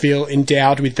to feel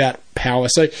endowed with that power.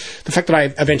 So the fact that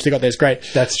I eventually got there is great.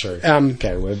 That's true.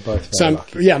 Okay, we're both very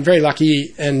lucky. I'm very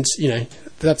lucky, and,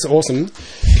 that's awesome.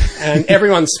 And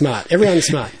everyone's smart. Everyone's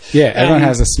smart. Yeah, everyone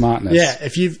has a smartness. Yeah,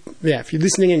 if you're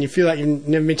listening and you feel like you've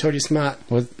never been told you're smart.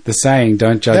 Well, the saying,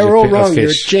 don't judge they were all a wrong. fish.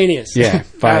 You're a genius. Yeah,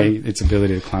 by its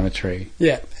ability to climb a tree.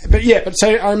 Yeah, but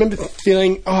so I remember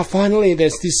feeling, finally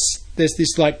there's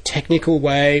this like technical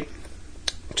way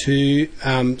to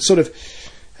sort of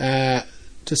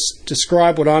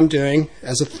describe what I'm doing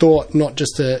as a thought, not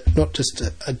just a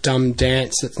dumb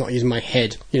dance that's not using my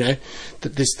head.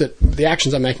 That the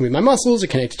actions I'm making with my muscles are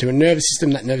connected to a nervous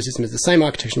system. That nervous system is the same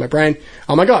architecture in my brain.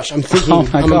 Oh my gosh, I'm thinking. I'm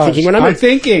thinking when I move. I'm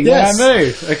thinking yes. when I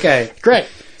move. Okay, great.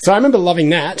 So I remember loving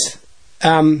that,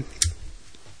 and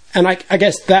I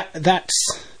guess that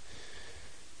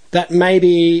may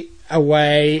be a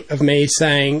way of me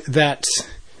saying that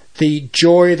the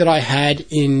joy that I had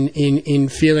in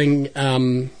feeling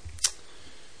I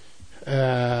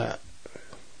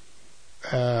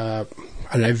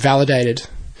don't know, validated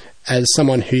as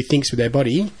someone who thinks with their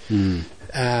body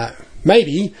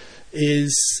maybe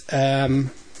is a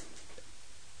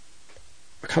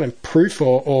kind of proof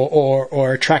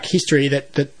or a track history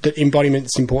that embodiment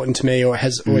is important to me, or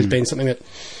has always been something that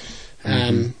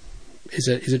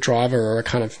is a driver or a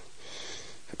kind of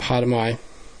a part of my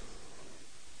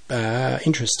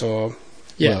interest, or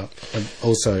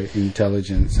also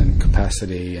intelligence and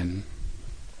capacity and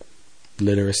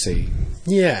literacy.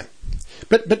 Yeah,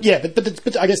 but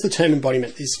I guess the term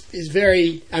embodiment is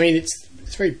very. I mean,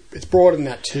 it's broader than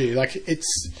that too. Like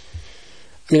it's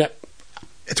one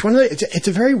of the. It's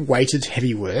a very weighted,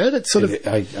 heavy word. It's sort of.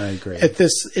 I agree.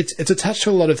 It's attached to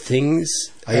a lot of things.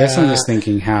 I guess I'm just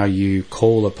thinking how you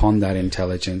call upon that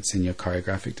intelligence in your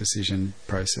choreographic decision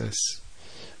process.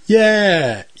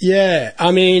 Yeah.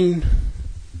 I mean,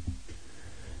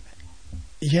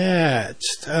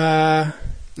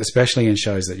 especially in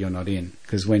shows that you're not in,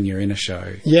 because when you're in a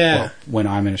show, when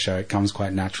I'm in a show, it comes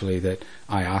quite naturally that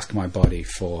I ask my body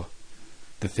for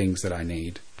the things that I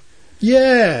need.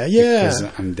 Yeah. Because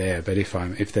I'm there, but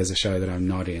if there's a show that I'm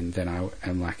not in, then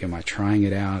I'm like, am I trying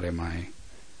it out? Am I?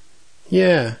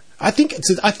 Yeah, I think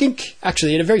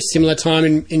actually at a very similar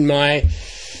time in my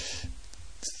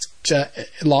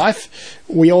life,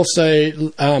 we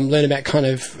also learn about kind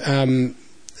of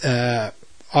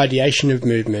ideation of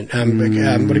movement. What do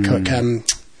you call it?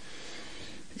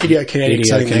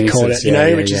 Idiokinetics, I think they call it.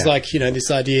 Which is like this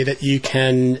idea that you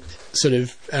can sort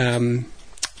of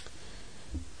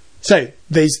so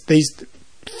these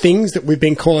things that we've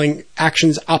been calling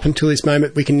actions up until this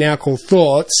moment, we can now call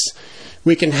thoughts.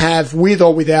 We can have with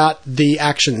or without the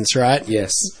actions, right?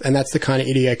 Yes, and that's the kind of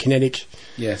idiokinetic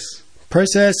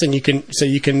process. And you can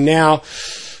now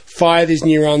fire these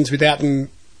neurons without them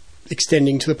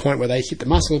extending to the point where they hit the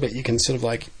muscle, but you can sort of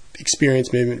like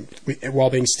experience movement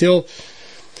while being still.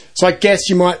 So I guess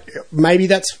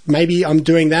maybe I'm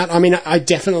doing that. I mean, I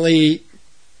definitely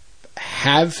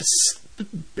have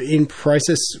in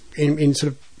sort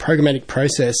of programmatic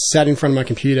process, sat in front of my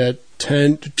computer, got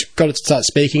it to start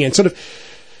speaking, and sort of,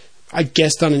 I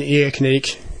guess, done an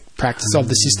idiokinetic practice of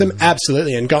the system.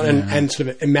 Absolutely. And got and sort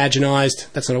of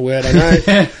imaginized. That's not a word, I know,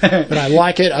 but I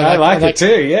like it. I like it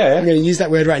too. Yeah. I'm going to use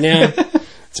that word right now.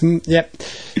 And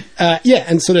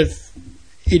sort of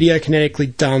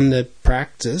idiokinetically done the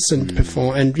practice and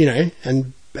perform and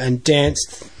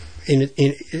danced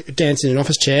danced in an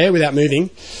office chair without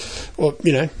moving, or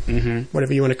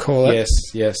whatever you want to call it.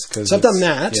 Yes. So I've done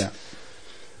that. Yeah.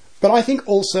 But I think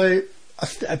also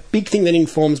a big thing that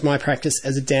informs my practice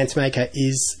as a dance maker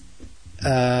is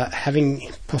having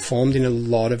performed in a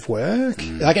lot of work,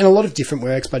 like in a lot of different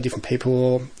works by different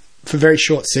people for very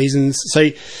short seasons. So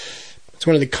it's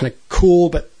one of the kind of cool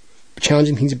but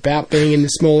challenging things about being in the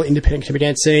small independent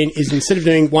contemporary dance scene is instead of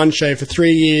doing one show for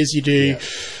 3 years, you do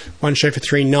one show for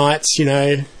 3 nights. You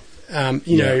know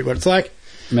what it's like.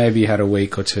 Maybe you had a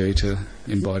week or two to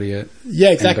embody it.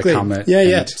 Yeah, exactly. And become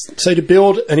it. So to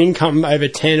build an income over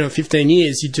 10 or 15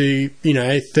 years, you do,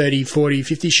 30, 40,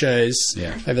 50 shows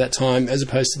over that time, as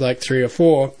opposed to like 3 or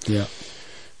 4. Yeah.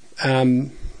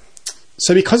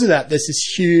 So because of that, there's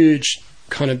this huge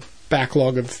kind of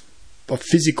backlog of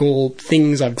physical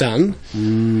things I've done.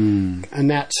 And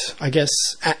that, I guess,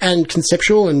 and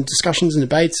conceptual and discussions and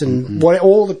debates and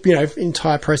all the,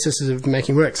 entire processes of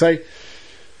making work. So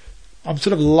I'm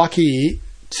sort of lucky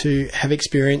to have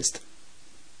experienced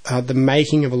the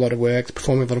making of a lot of work, the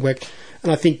performing of a lot of work.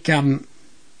 And I think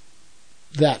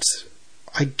that,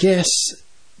 I guess,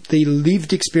 the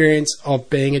lived experience of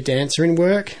being a dancer in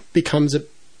work becomes a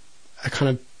kind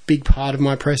of big part of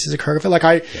my process as a choreographer. Like,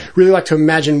 I really like to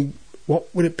imagine what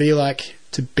would it be like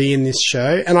to be in this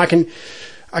show. And I can,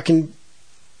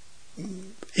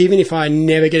 even if I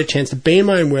never get a chance to be in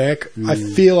my own work, I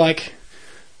feel like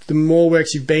the more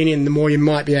works you've been in, the more you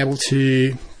might be able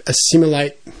to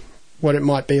assimilate what it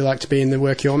might be like to be in the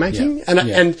work you're making.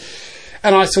 And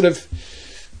I sort of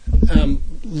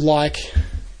like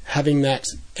having that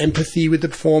empathy with the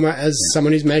performer as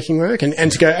someone who's making work,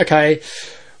 and to go, okay,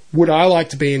 would I like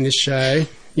to be in this show?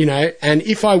 And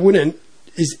if I wouldn't,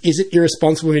 is it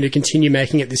irresponsible to continue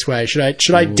making it this way? Should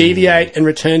I deviate and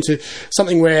return to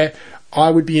something where I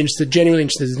would be genuinely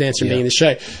interested as a dancer in being in the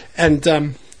show? And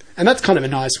that's kind of a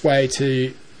nice way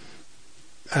to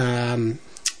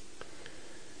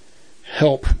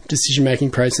help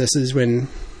decision-making processes when,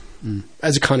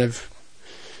 as a kind of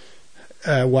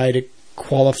way to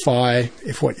qualify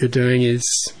if what you're doing is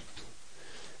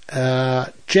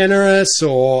generous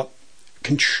or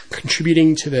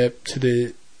contributing to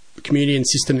the community and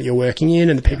system that you're working in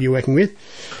and the people you're working with.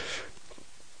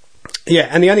 Yeah,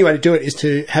 and the only way to do it is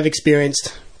to have experience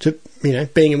to,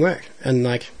 being in work and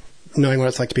like knowing what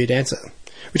it's like to be a dancer,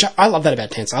 which I love that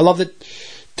about dance. I love that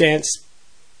dance,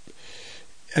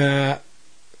 that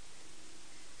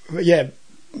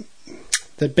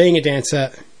being a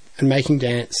dancer and making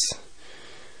dance,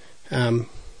 that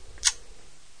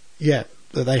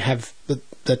they have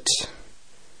that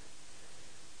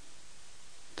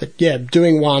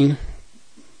doing one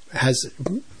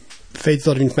feeds a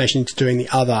lot of information into doing the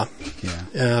other.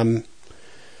 Yeah.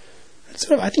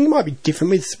 I think it might be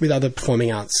different with other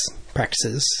performing arts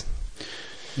practices.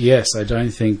 Yes, I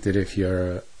don't think that if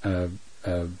you're a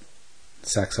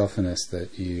saxophonist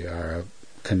that you are a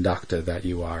conductor, that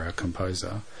you are a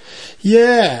composer.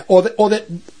 Yeah, or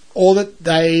that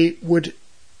they would.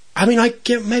 I mean,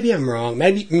 maybe I'm wrong.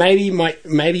 Maybe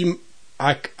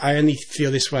I only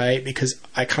feel this way because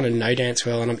I kind of know dance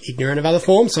well and I'm ignorant of other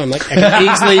forms. So I can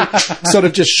easily sort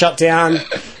of just shut down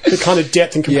the kind of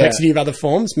depth and complexity of other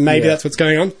forms. Maybe that's what's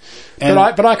going on.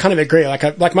 But I kind of agree.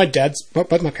 Like my dad's,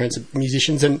 both my parents are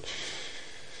musicians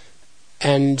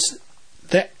and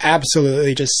they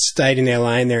absolutely just stayed in their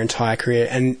lane their entire career.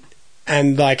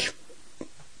 And like,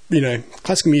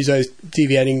 classical musos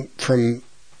deviating from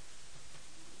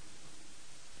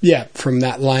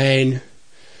that lane.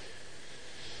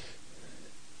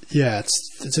 Yeah,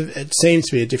 it seems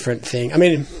to be a different thing. I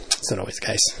mean, it's not always the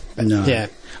case. But no. Yeah.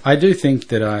 I do think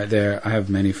that I have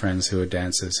many friends who are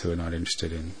dancers who are not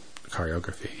interested in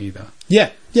choreography either.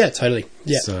 Yeah, totally.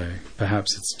 Yeah. So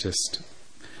perhaps it's just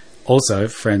also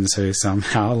friends who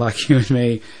somehow, like you and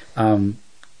me,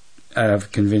 have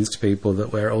convinced people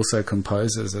that we're also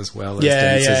composers as well as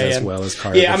dancers as well as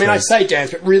choreographers. Yeah, I mean, I say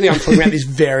dance, but really I'm talking about this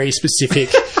very specific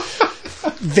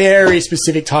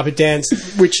type of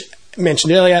dance, which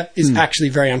mentioned earlier is actually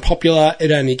very unpopular.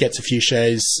 It only gets a few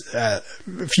shows, a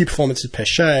few performances per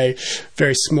show,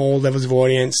 very small levels of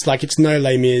audience. Like it's no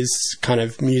Les Mis kind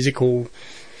of musical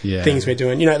things we're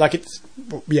doing. So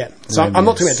I'm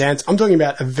not talking about dance. I'm talking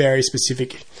about a very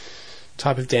specific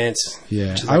type of dance.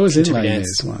 Yeah, I was in Les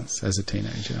Mis once as a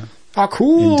teenager. Oh,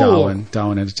 cool. In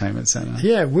Darwin Entertainment Centre.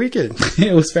 Yeah, wicked.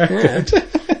 It was very good.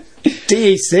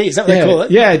 DEC, is that what they call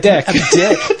it? Yeah, deck.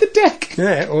 The deck.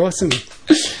 Yeah, awesome.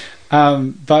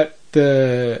 But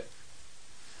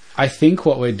I think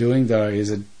what we're doing though is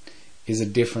a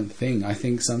different thing. I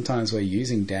think sometimes we're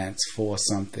using dance for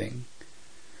something,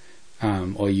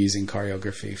 or using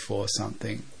choreography for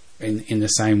something, in the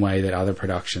same way that other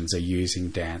productions are using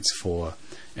dance for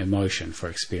emotion, for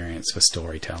experience, for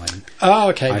storytelling. Oh,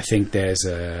 okay. I think there's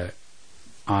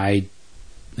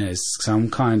some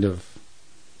kind of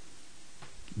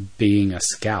being a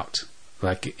scout,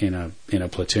 like in a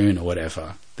platoon or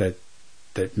whatever, that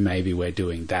maybe we're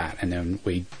doing that, and then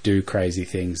we do crazy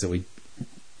things that we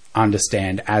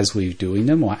understand as we're doing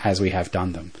them or as we have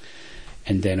done them,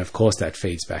 and then of course that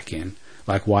feeds back in.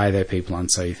 Like, why are there people on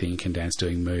So You Think You Can Dance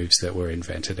doing moves that were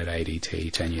invented at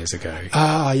ADT 10 years ago?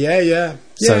 Yeah.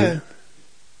 So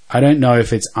I don't know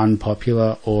if it's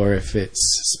unpopular or if it's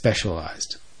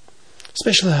specialised.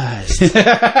 Specialised.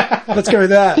 Let's go with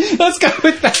that. Let's go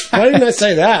with that. Why didn't I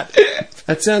say that?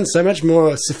 That sounds so much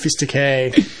more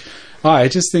sophisticated. I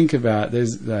just think about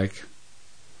there's like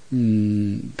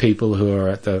people who are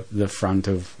at the front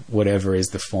of whatever is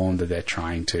the form that they're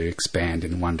trying to expand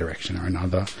in one direction or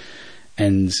another,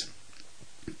 and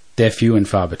they're few and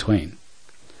far between.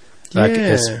 Like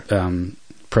as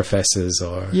professors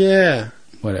or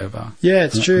whatever. Yeah,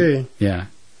 it's true. Yeah.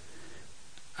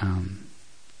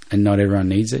 And not everyone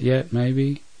needs it yet,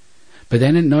 maybe. But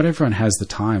then not everyone has the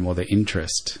time or the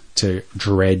interest to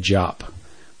dredge up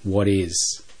what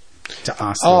is to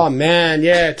ask. Oh man,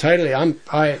 yeah, totally. I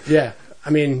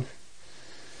mean,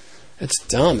 it's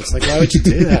dumb. It's like, why would you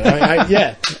do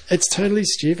that? It's totally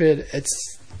stupid.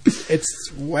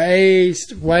 It's way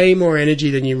more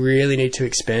energy than you really need to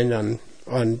expend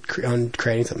on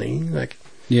creating something. Like,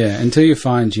 yeah, until you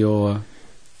find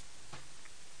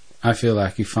I feel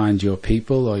like you find your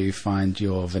people, or you find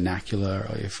your vernacular,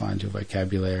 or you find your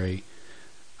vocabulary.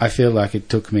 I feel like it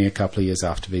took me a couple of years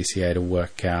after VCA to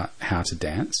work out how to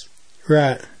dance.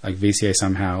 Right. Like VCA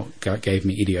somehow gave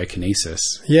me idiokinesis.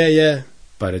 Yeah.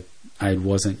 But I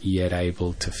wasn't yet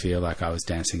able to feel like I was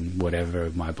dancing whatever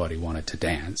my body wanted to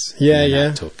dance.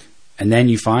 Yeah. And then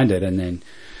you find it, and then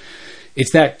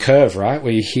it's that curve, right?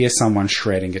 Where you hear someone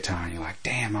shredding guitar and you're like,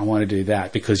 damn, I want to do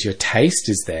that, because your taste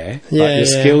is there, but your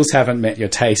skills haven't met your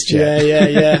taste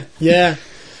yet. Yeah.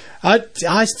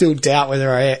 I still doubt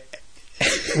whether I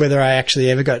actually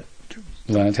ever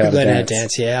learned how to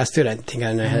dance. Yeah, I still don't think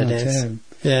I know how to dance. Damn.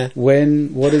 Yeah.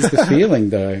 What is the feeling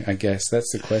though? I guess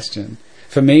that's the question.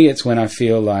 For me, it's when I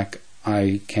feel like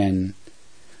when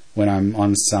I'm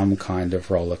on some kind of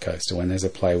roller coaster, when there's a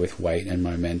play with weight and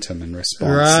momentum and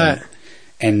response. Right.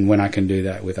 And when I can do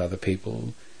that with other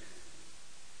people.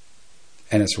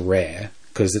 And it's rare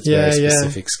because it's a very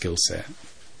specific skill set.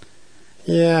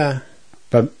 Yeah.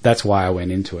 But that's why I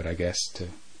went into it, I guess, to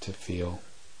feel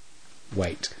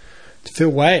weight. To feel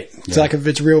weight. It's like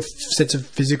it's a real sense of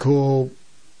physical...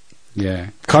 Yeah.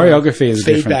 Choreography is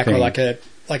a feedback, different thing. Or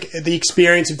like the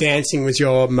experience of dancing was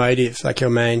your motive, like your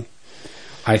main...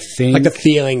 I think... Like the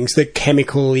feelings, the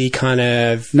chemically kind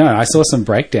of... No, I saw some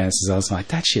breakdancers. I was like,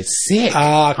 that shit's sick. Cool.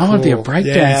 I want to be a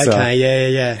breakdancer. Yeah,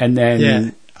 okay, yeah. And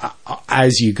then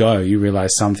as you go, you realise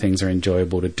some things are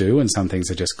enjoyable to do and some things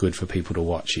are just good for people to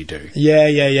watch you do.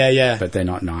 Yeah. But they're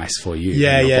not nice for you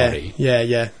and your body.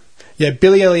 Yeah,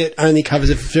 Billy Elliot only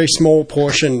covers a very small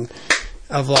portion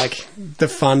of, like, the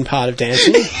fun part of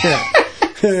dancing. Yeah.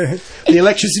 The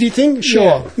electricity thing?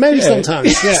 Sure. Maybe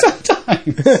sometimes. Yeah.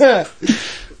 Sometimes.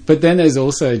 But then there's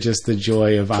also just the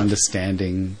joy of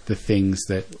understanding the things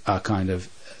that are kind of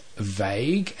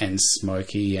vague and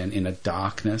smoky and in a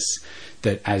darkness,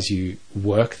 that as you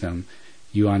work them,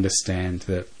 you understand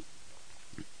that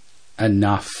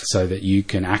enough so that you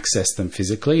can access them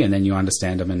physically, and then you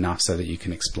understand them enough so that you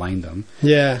can explain them.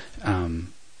 Yeah.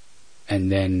 And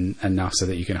then enough so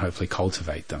that you can hopefully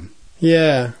cultivate them.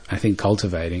 Yeah. I think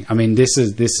cultivating... I mean, this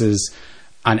is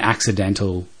an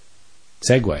accidental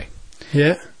segue.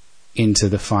 Yeah. Into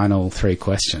the final 3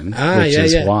 question, which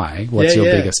is why. What's your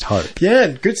biggest hope? Yeah,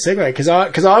 good segue, because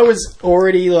I was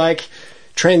already like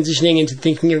transitioning into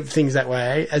thinking of things that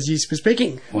way as you were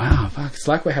speaking. Wow, fuck, it's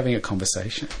like we're having a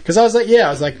conversation. Because I was like,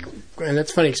 and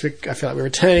that's funny because I feel like we're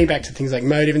returning back to things like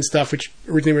motive and stuff, which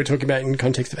originally we were talking about in the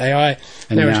context of AI,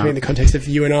 and now we're talking in the context of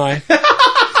you and I.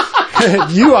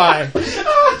 UI,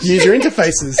 user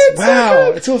interfaces.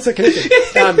 Wow, it's all so connected.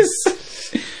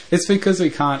 It's because we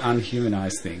can't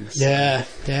unhumanize things. Yeah.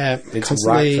 It's constantly,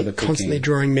 right for the picking. Constantly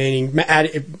drawing meaning,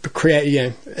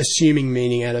 assuming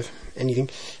meaning out of anything.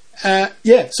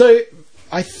 So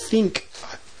I think,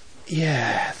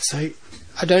 so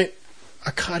I don't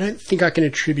think I can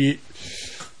attribute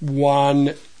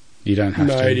one you don't have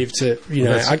motive to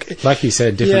like you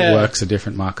said, different works are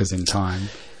different markers in time.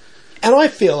 And I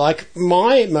feel like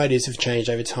my motives have changed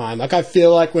over time. Like I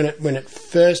feel like when it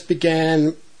first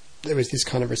began, there was this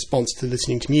kind of response to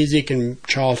listening to music and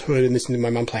childhood and listening to my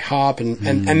mum play harp and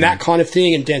that kind of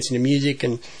thing, and dancing to music,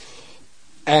 and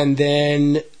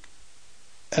then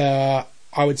I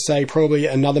would say probably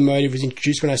another motive was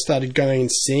introduced when I started going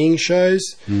and seeing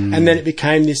shows, and then it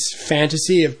became this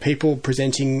fantasy of people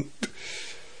presenting,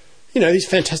 these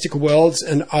fantastical worlds,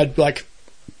 and I'd like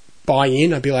buy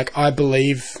in. I'd be like, I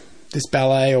believe this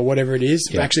ballet or whatever it is.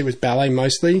 Yeah. Actually, it was ballet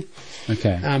mostly.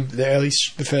 Okay.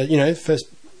 The first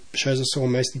shows I saw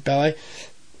mostly ballet.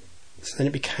 So then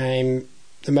it became,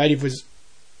 the motive was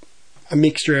a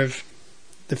mixture of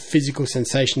the physical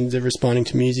sensations of responding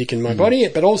to music in my body,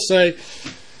 but also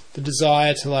the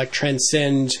desire to like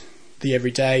transcend the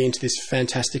everyday into this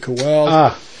fantastical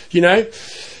world.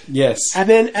 Yes. And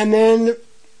then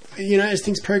as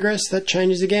things progress, that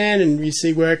changes again, and you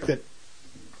see work that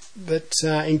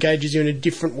engages you in a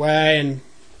different way, and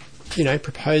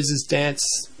proposes dance,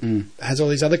 has all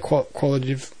these other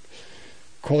qualities.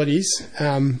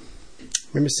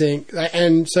 Remember seeing,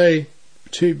 and so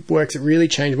 2 works that really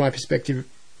changed my perspective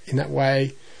in that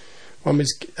way. One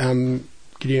was Gideon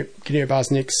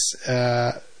Barsnick's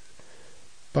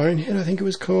Bonehead, I think it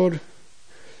was called,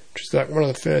 which was like one of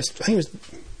the first. I think it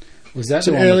was that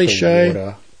an early show.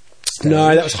 Water?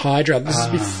 No, that was Hydra.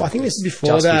 I think this is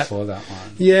before just that. Before that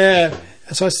one. Yeah.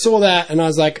 So I saw that and I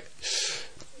was like,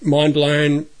 mind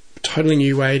blown. Totally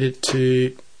new way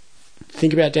to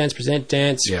think about dance, present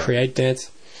dance, create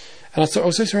dance. And I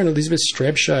also saw an Elizabeth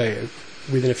Streb show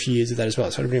within a few years of that as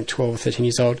well. So I'd been 12 or 13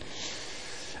 years old.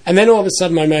 And then all of a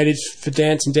sudden my motives for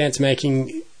dance and dance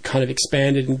making kind of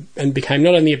expanded and became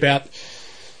not only about,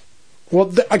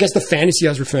 I guess the fantasy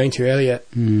I was referring to earlier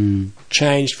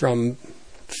changed from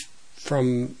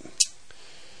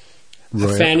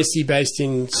fantasy based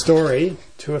in story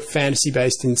to a fantasy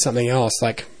based in something else,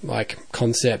 like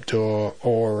concept or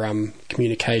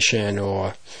communication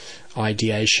or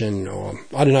ideation, or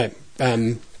I don't know.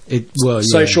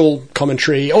 Social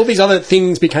commentary, all these other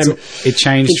things became. So it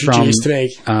changed from to me.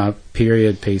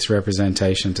 Period piece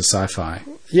representation to sci-fi.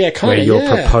 Yeah, kind of. Where you're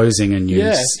proposing a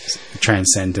new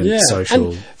transcendent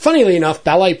social. And funnily enough,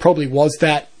 ballet probably was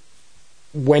that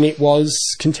when it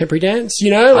was contemporary dance.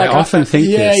 You know, I often think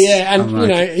this. Yeah,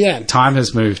 and time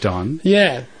has moved on.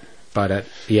 Yeah, but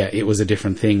it was a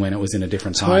different thing when it was in a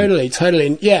different time.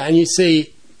 Totally. Yeah, and you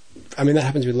see, I mean, that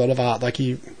happens with a lot of art. Like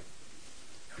you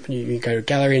go to a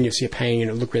gallery and you'll see a painting and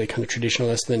it'll look really kind of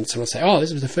traditionalist, and then someone will say, "Oh,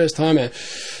 this was the first time a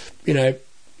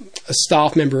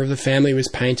staff member of the family was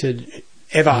painted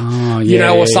ever,"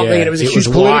 or something, and it was a huge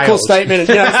political statement,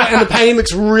 and, and the painting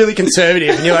looks really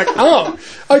conservative, and you're like, "Oh,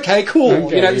 okay, cool."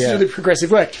 Okay, this is really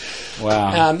progressive work.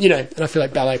 Wow. And I feel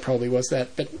like ballet probably was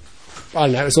that, but I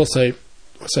don't know. It was also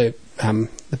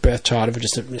the birth child of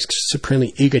just a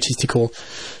supremely egotistical,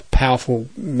 powerful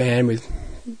man with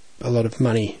a lot of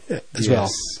money as well.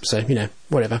 So,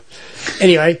 whatever.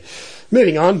 Anyway,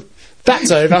 moving on.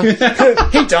 That's over.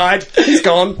 He died. He's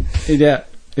gone. Yeah,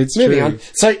 it's moving true.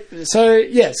 on.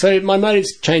 So my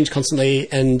motives change constantly,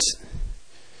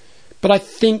 but I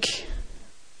think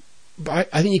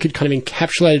you could kind of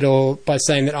encapsulate it all by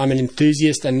saying that I'm an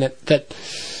enthusiast, and that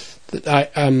I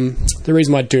the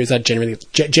reason why I do is I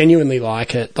genuinely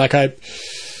like it. Like that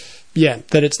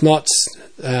it's not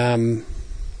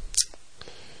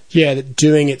that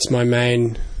doing it's my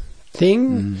main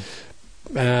thing.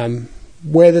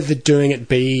 Whether the doing it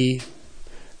be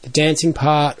the dancing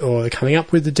part or the coming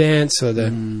up with the dance or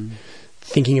the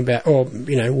thinking about, or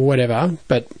whatever.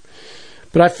 But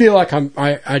I feel like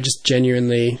I just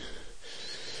genuinely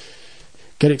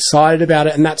get excited about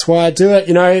it, and that's why I do it.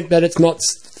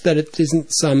 That it isn't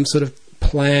some sort of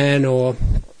plan or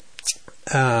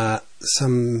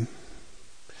some.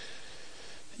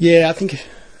 Yeah, I think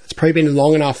it's probably been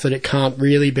long enough that it can't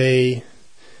really be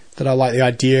that I like the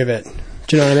idea of it.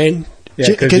 Do you know what I mean? Yeah,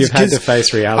 because you've had to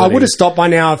face reality. I would have stopped by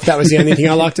now if that was the only thing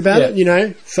I liked about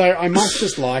it, So I must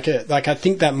just like it. Like, I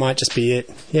think that might just be it.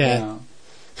 Yeah.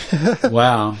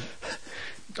 Wow.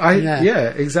 Yeah,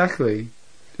 exactly.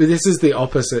 This is the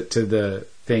opposite to the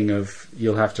thing of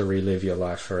you'll have to relive your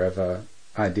life forever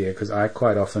idea, because I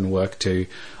quite often work to,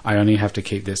 I only have to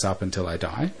keep this up until I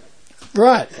die.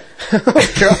 Right. Oh,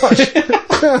 gosh.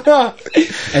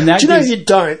 And that you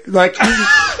don't? Like,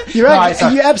 you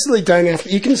absolutely don't have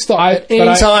to. You can stop at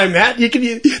any time, Matt.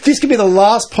 This could be the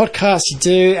last podcast you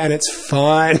do, and it's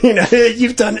fine.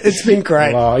 You've done. It's been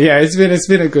great. Well, yeah, it's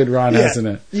been a good run,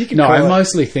 hasn't it? I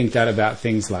mostly think that about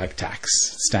things like tax,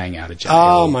 staying out of jail.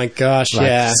 Oh my gosh,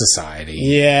 society.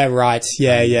 Yeah, right.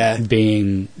 Yeah.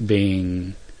 Being.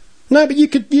 No, but you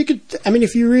could. I mean,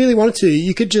 if you really wanted to,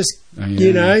 you could just,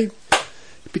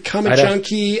 become a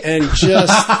junkie and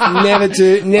just never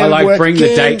work bring again.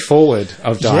 The date forward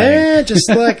of dying. Yeah, just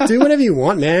do whatever you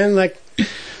want, man.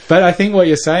 But I think what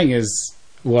you're saying is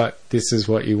this is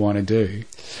what you want to do.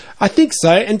 I think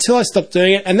so, until I stop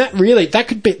doing it, and that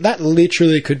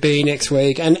literally could be next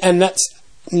week, and that's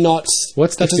not.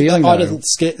 What's the feeling? That didn't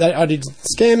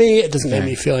scare me. It doesn't make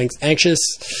me feel anxious.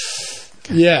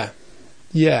 Okay.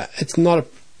 Yeah, it's not a.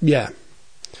 Yeah.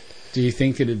 Do you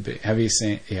think it'd be? Have you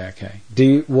seen? Yeah, okay.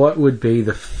 What would be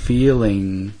the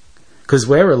feeling? Because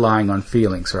we're relying on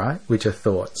feelings, right? Which are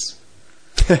thoughts.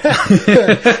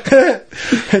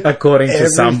 According to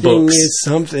some books. Everything is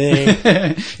something.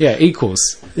 Yeah,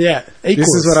 equals. Yeah, equals. This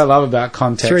is what I love about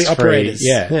context-free. 3 operators.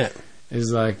 Yeah.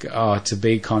 It's like, to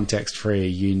be context-free,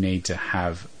 you need to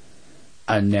have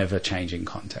a never-changing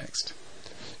context.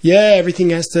 Yeah,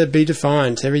 everything has to be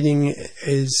defined. Everything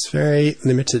is very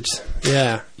limited.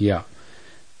 Yeah. Yeah.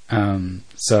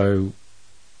 So,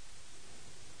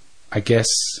 I guess,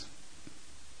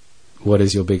 what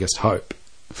is your biggest hope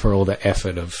for all the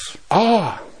effort of...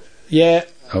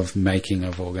 of making,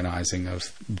 of organising,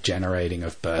 of generating,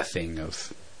 of birthing,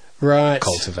 of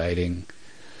cultivating?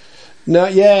 No,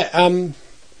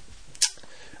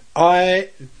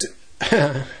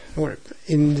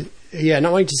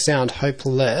 not wanting to sound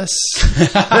hopeless,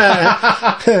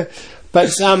 but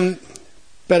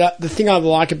the thing I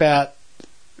like about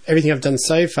everything I've done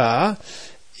so far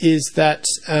is that,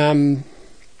 and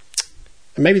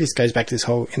maybe this goes back to this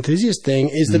whole enthusiast thing,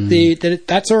 is that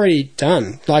that's already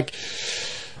done. Like,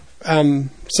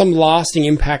 some lasting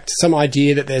impact, some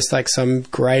idea that there's like some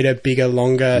greater, bigger,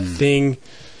 longer thing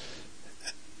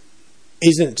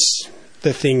isn't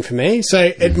the thing for me. So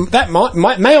that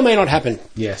may or may not happen.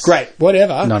 Yes. Great.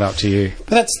 Whatever. Not up to you.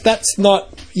 But that's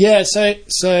not. Yeah. So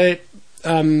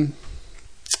all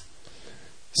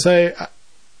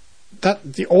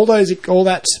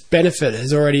that benefit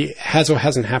has or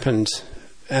hasn't happened.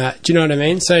 Do you know what I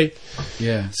mean? So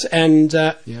yeah,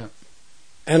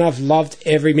 and I've loved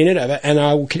every minute of it, and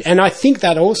I think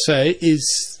that also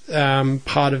is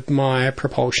part of my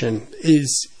propulsion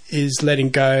is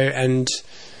letting go and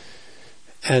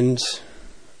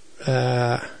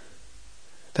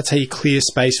that's how you clear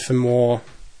space for more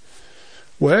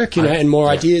work, and more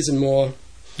ideas and more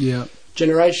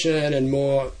generation and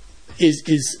more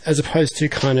is as opposed to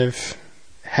kind of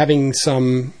having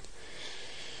some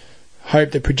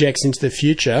hope that projects into the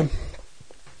future.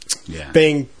 Yeah.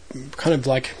 Being kind of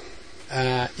like,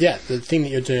 the thing that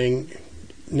you're doing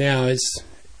now is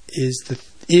the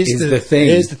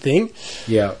thing.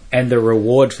 Yeah, and the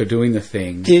reward for doing the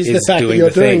thing is the fact that you're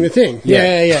doing the thing.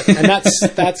 Yeah. And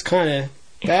that's kind of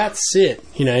that's it.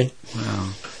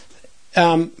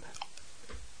 Wow.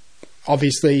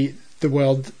 Obviously, the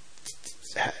world.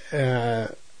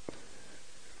 Well,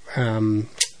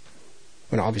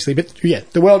 not obviously, but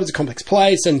the world is a complex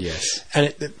place, and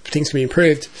things can be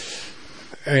improved.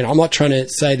 I mean, I'm not trying to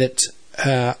say that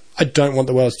I don't want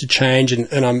the world to change,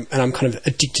 and I'm kind of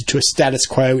addicted to a status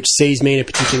quo which sees me in a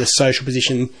particular social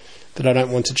position that I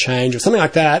don't want to change, or something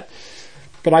like that.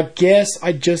 But I guess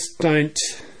I just don't.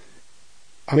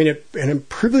 I'm in a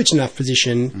privileged enough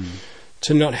position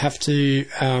to not have to.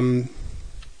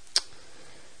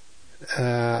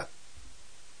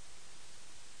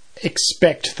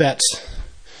 Expect that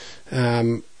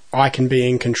I can be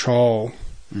in control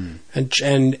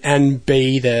and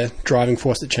be the driving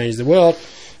force that changes the world,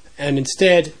 and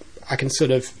instead I can sort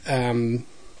of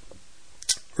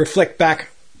reflect back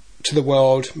to the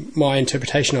world my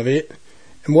interpretation of it,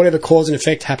 and whatever cause and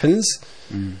effect happens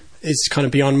is kind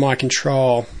of beyond my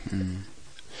control.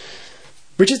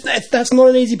 Which is that's not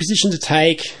an easy position to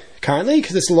take currently,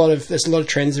 because there's a lot of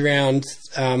trends around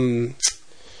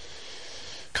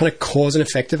kind of cause and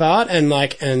effective art, and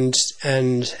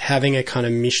having a kind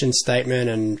of mission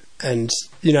statement and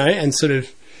sort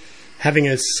of having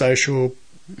a social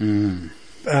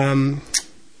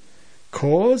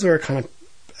cause or a kind of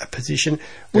a position,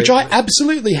 which I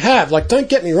absolutely have. Like, don't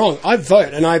get me wrong, I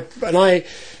vote and I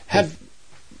have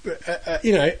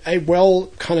a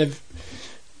well kind of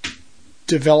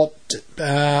developed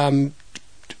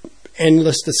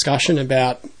endless discussion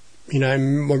about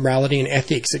morality and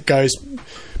ethics that goes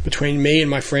between me and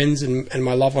my friends and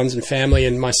my loved ones and family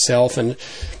and myself, and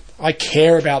I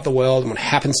care about the world and what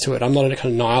happens to it. I'm not a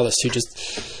kind of nihilist who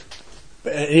just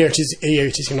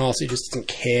egotistic nihilist who just doesn't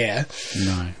care.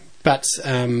 No, but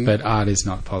art is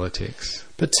not politics.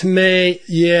 But to me,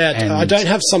 I don't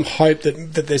have some hope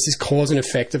that there's this cause and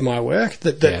effect of my work,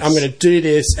 that I'm going to do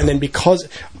this, and then because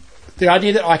the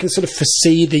idea that I can sort of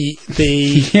foresee the do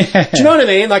you know what I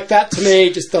mean? Like, that to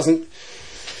me just doesn't.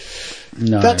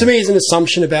 No. That to me is an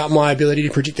assumption about my ability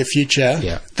to predict the future.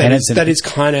 Yeah, that is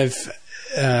kind of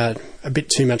a bit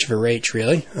too much of a reach,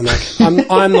 really. I'm like,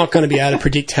 I'm not going to be able to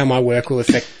predict how my work will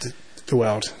affect the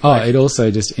world. It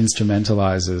also just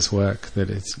instrumentalizes work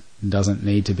that it doesn't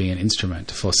need to be an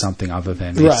instrument for something other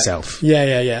than itself.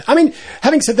 Yeah. I mean,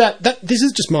 having said that this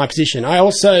is just my position. I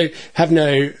also have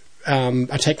no.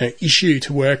 I take no issue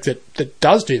to work that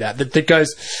does do that. That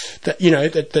goes. That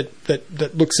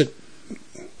looks at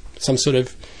some sort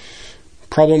of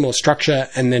problem or structure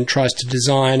and then tries to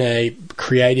design a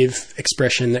creative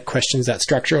expression that questions that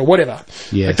structure or whatever.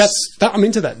 Yes. Like I'm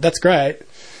into that. That's great.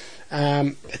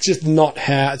 It's just not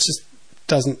how. It just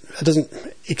doesn't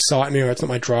excite me, or it's not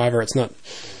my driver. It's not.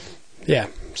 Yeah.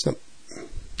 It's not.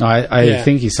 I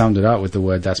think you summed it up with the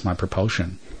word. That's my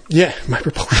propulsion. Yeah, my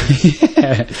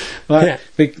propulsion.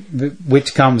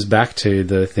 Which comes back to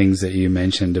the things that you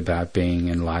mentioned about being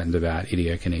enlightened about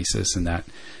idiokinesis, and that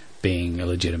being a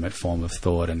legitimate form of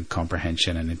thought and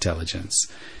comprehension and intelligence,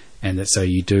 and that so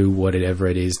you do whatever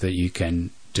it is that you can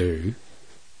do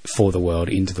for the world,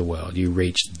 into the world. You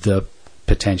reach the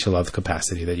potential of the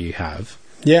capacity that you have.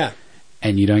 Yeah.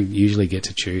 And you don't usually get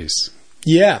to choose.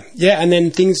 Yeah, and then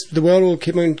the world will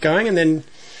keep on going, and then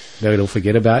it'll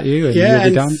forget about you, and you'll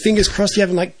be done. Fingers crossed you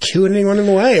haven't killed anyone on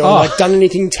the way, or done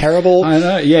anything terrible. I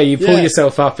know. Yeah, you pull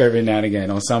yourself up every now and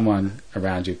again, or someone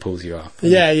around you pulls you up.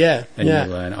 And you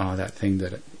learn, that thing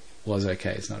that it was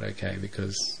okay, it's not okay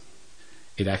because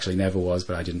it actually never was,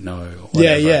 but I didn't know. Or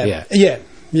whatever. Yeah.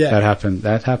 That happened.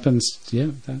 That happens.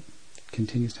 Yeah, that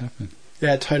continues to happen.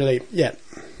 Yeah, totally. Yeah.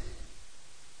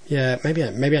 Yeah. Maybe I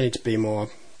need to be more.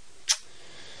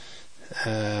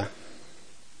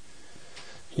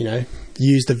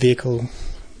 Use the vehicle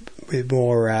with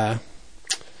more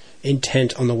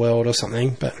intent on the world or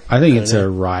something. But I think it's a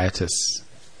riotous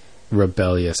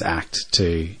rebellious act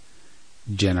to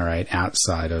generate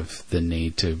outside of the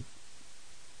need to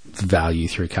value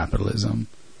through capitalism.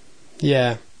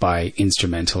 Yeah. By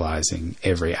instrumentalizing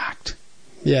every act.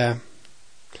 Yeah.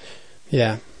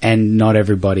 Yeah. And not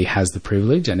everybody has the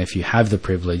privilege, and if you have the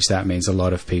privilege, that means a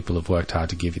lot of people have worked hard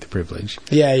to give you the privilege.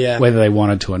 Yeah, yeah. Whether they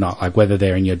wanted to or not, like whether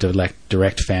they're in your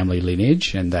direct family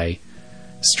lineage and they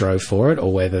strove for it,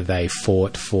 or whether they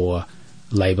fought for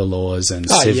labour laws and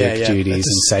civic duties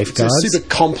and safeguards. It's a super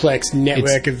complex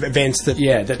network of events that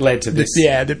led to this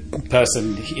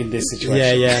person in this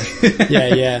situation.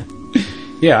 Yeah.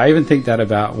 Yeah, I even think that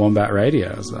about Wombat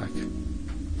Radio. I was like...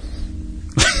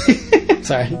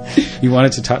 Sorry. You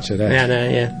wanted to touch it, eh? No,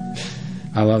 yeah.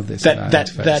 I love this. Sorry,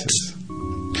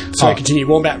 continue.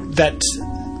 Wombat,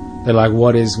 they're like,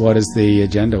 what is the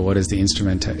agenda? What is the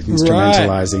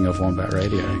instrumentalizing of Wombat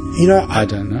Radio? You know, I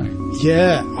don't know.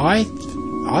 Yeah,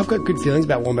 I've got good feelings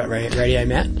about Wombat Radio,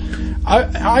 Matt.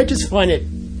 I just find it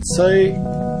so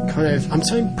I'm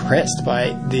so impressed by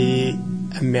the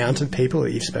amount of people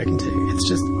that you've spoken to. It's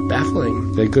just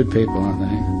baffling. They're good people, aren't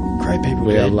they? Great people.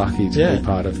 We are lucky to be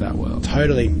part of that world.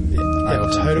 Totally.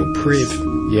 Total priv.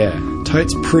 Yeah.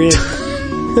 Totes priv.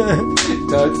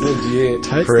 Totes legit.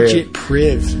 Totes legit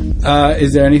priv.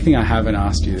 Is there anything I haven't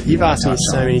asked you? You've asked me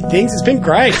so many things. It's been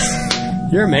great.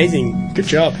 You're amazing. Good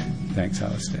job. Thanks,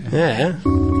 Alistair. Yeah.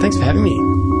 Thanks for having me.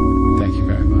 Thank you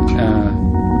very much.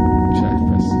 Should I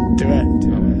press? Do it. Do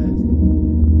it.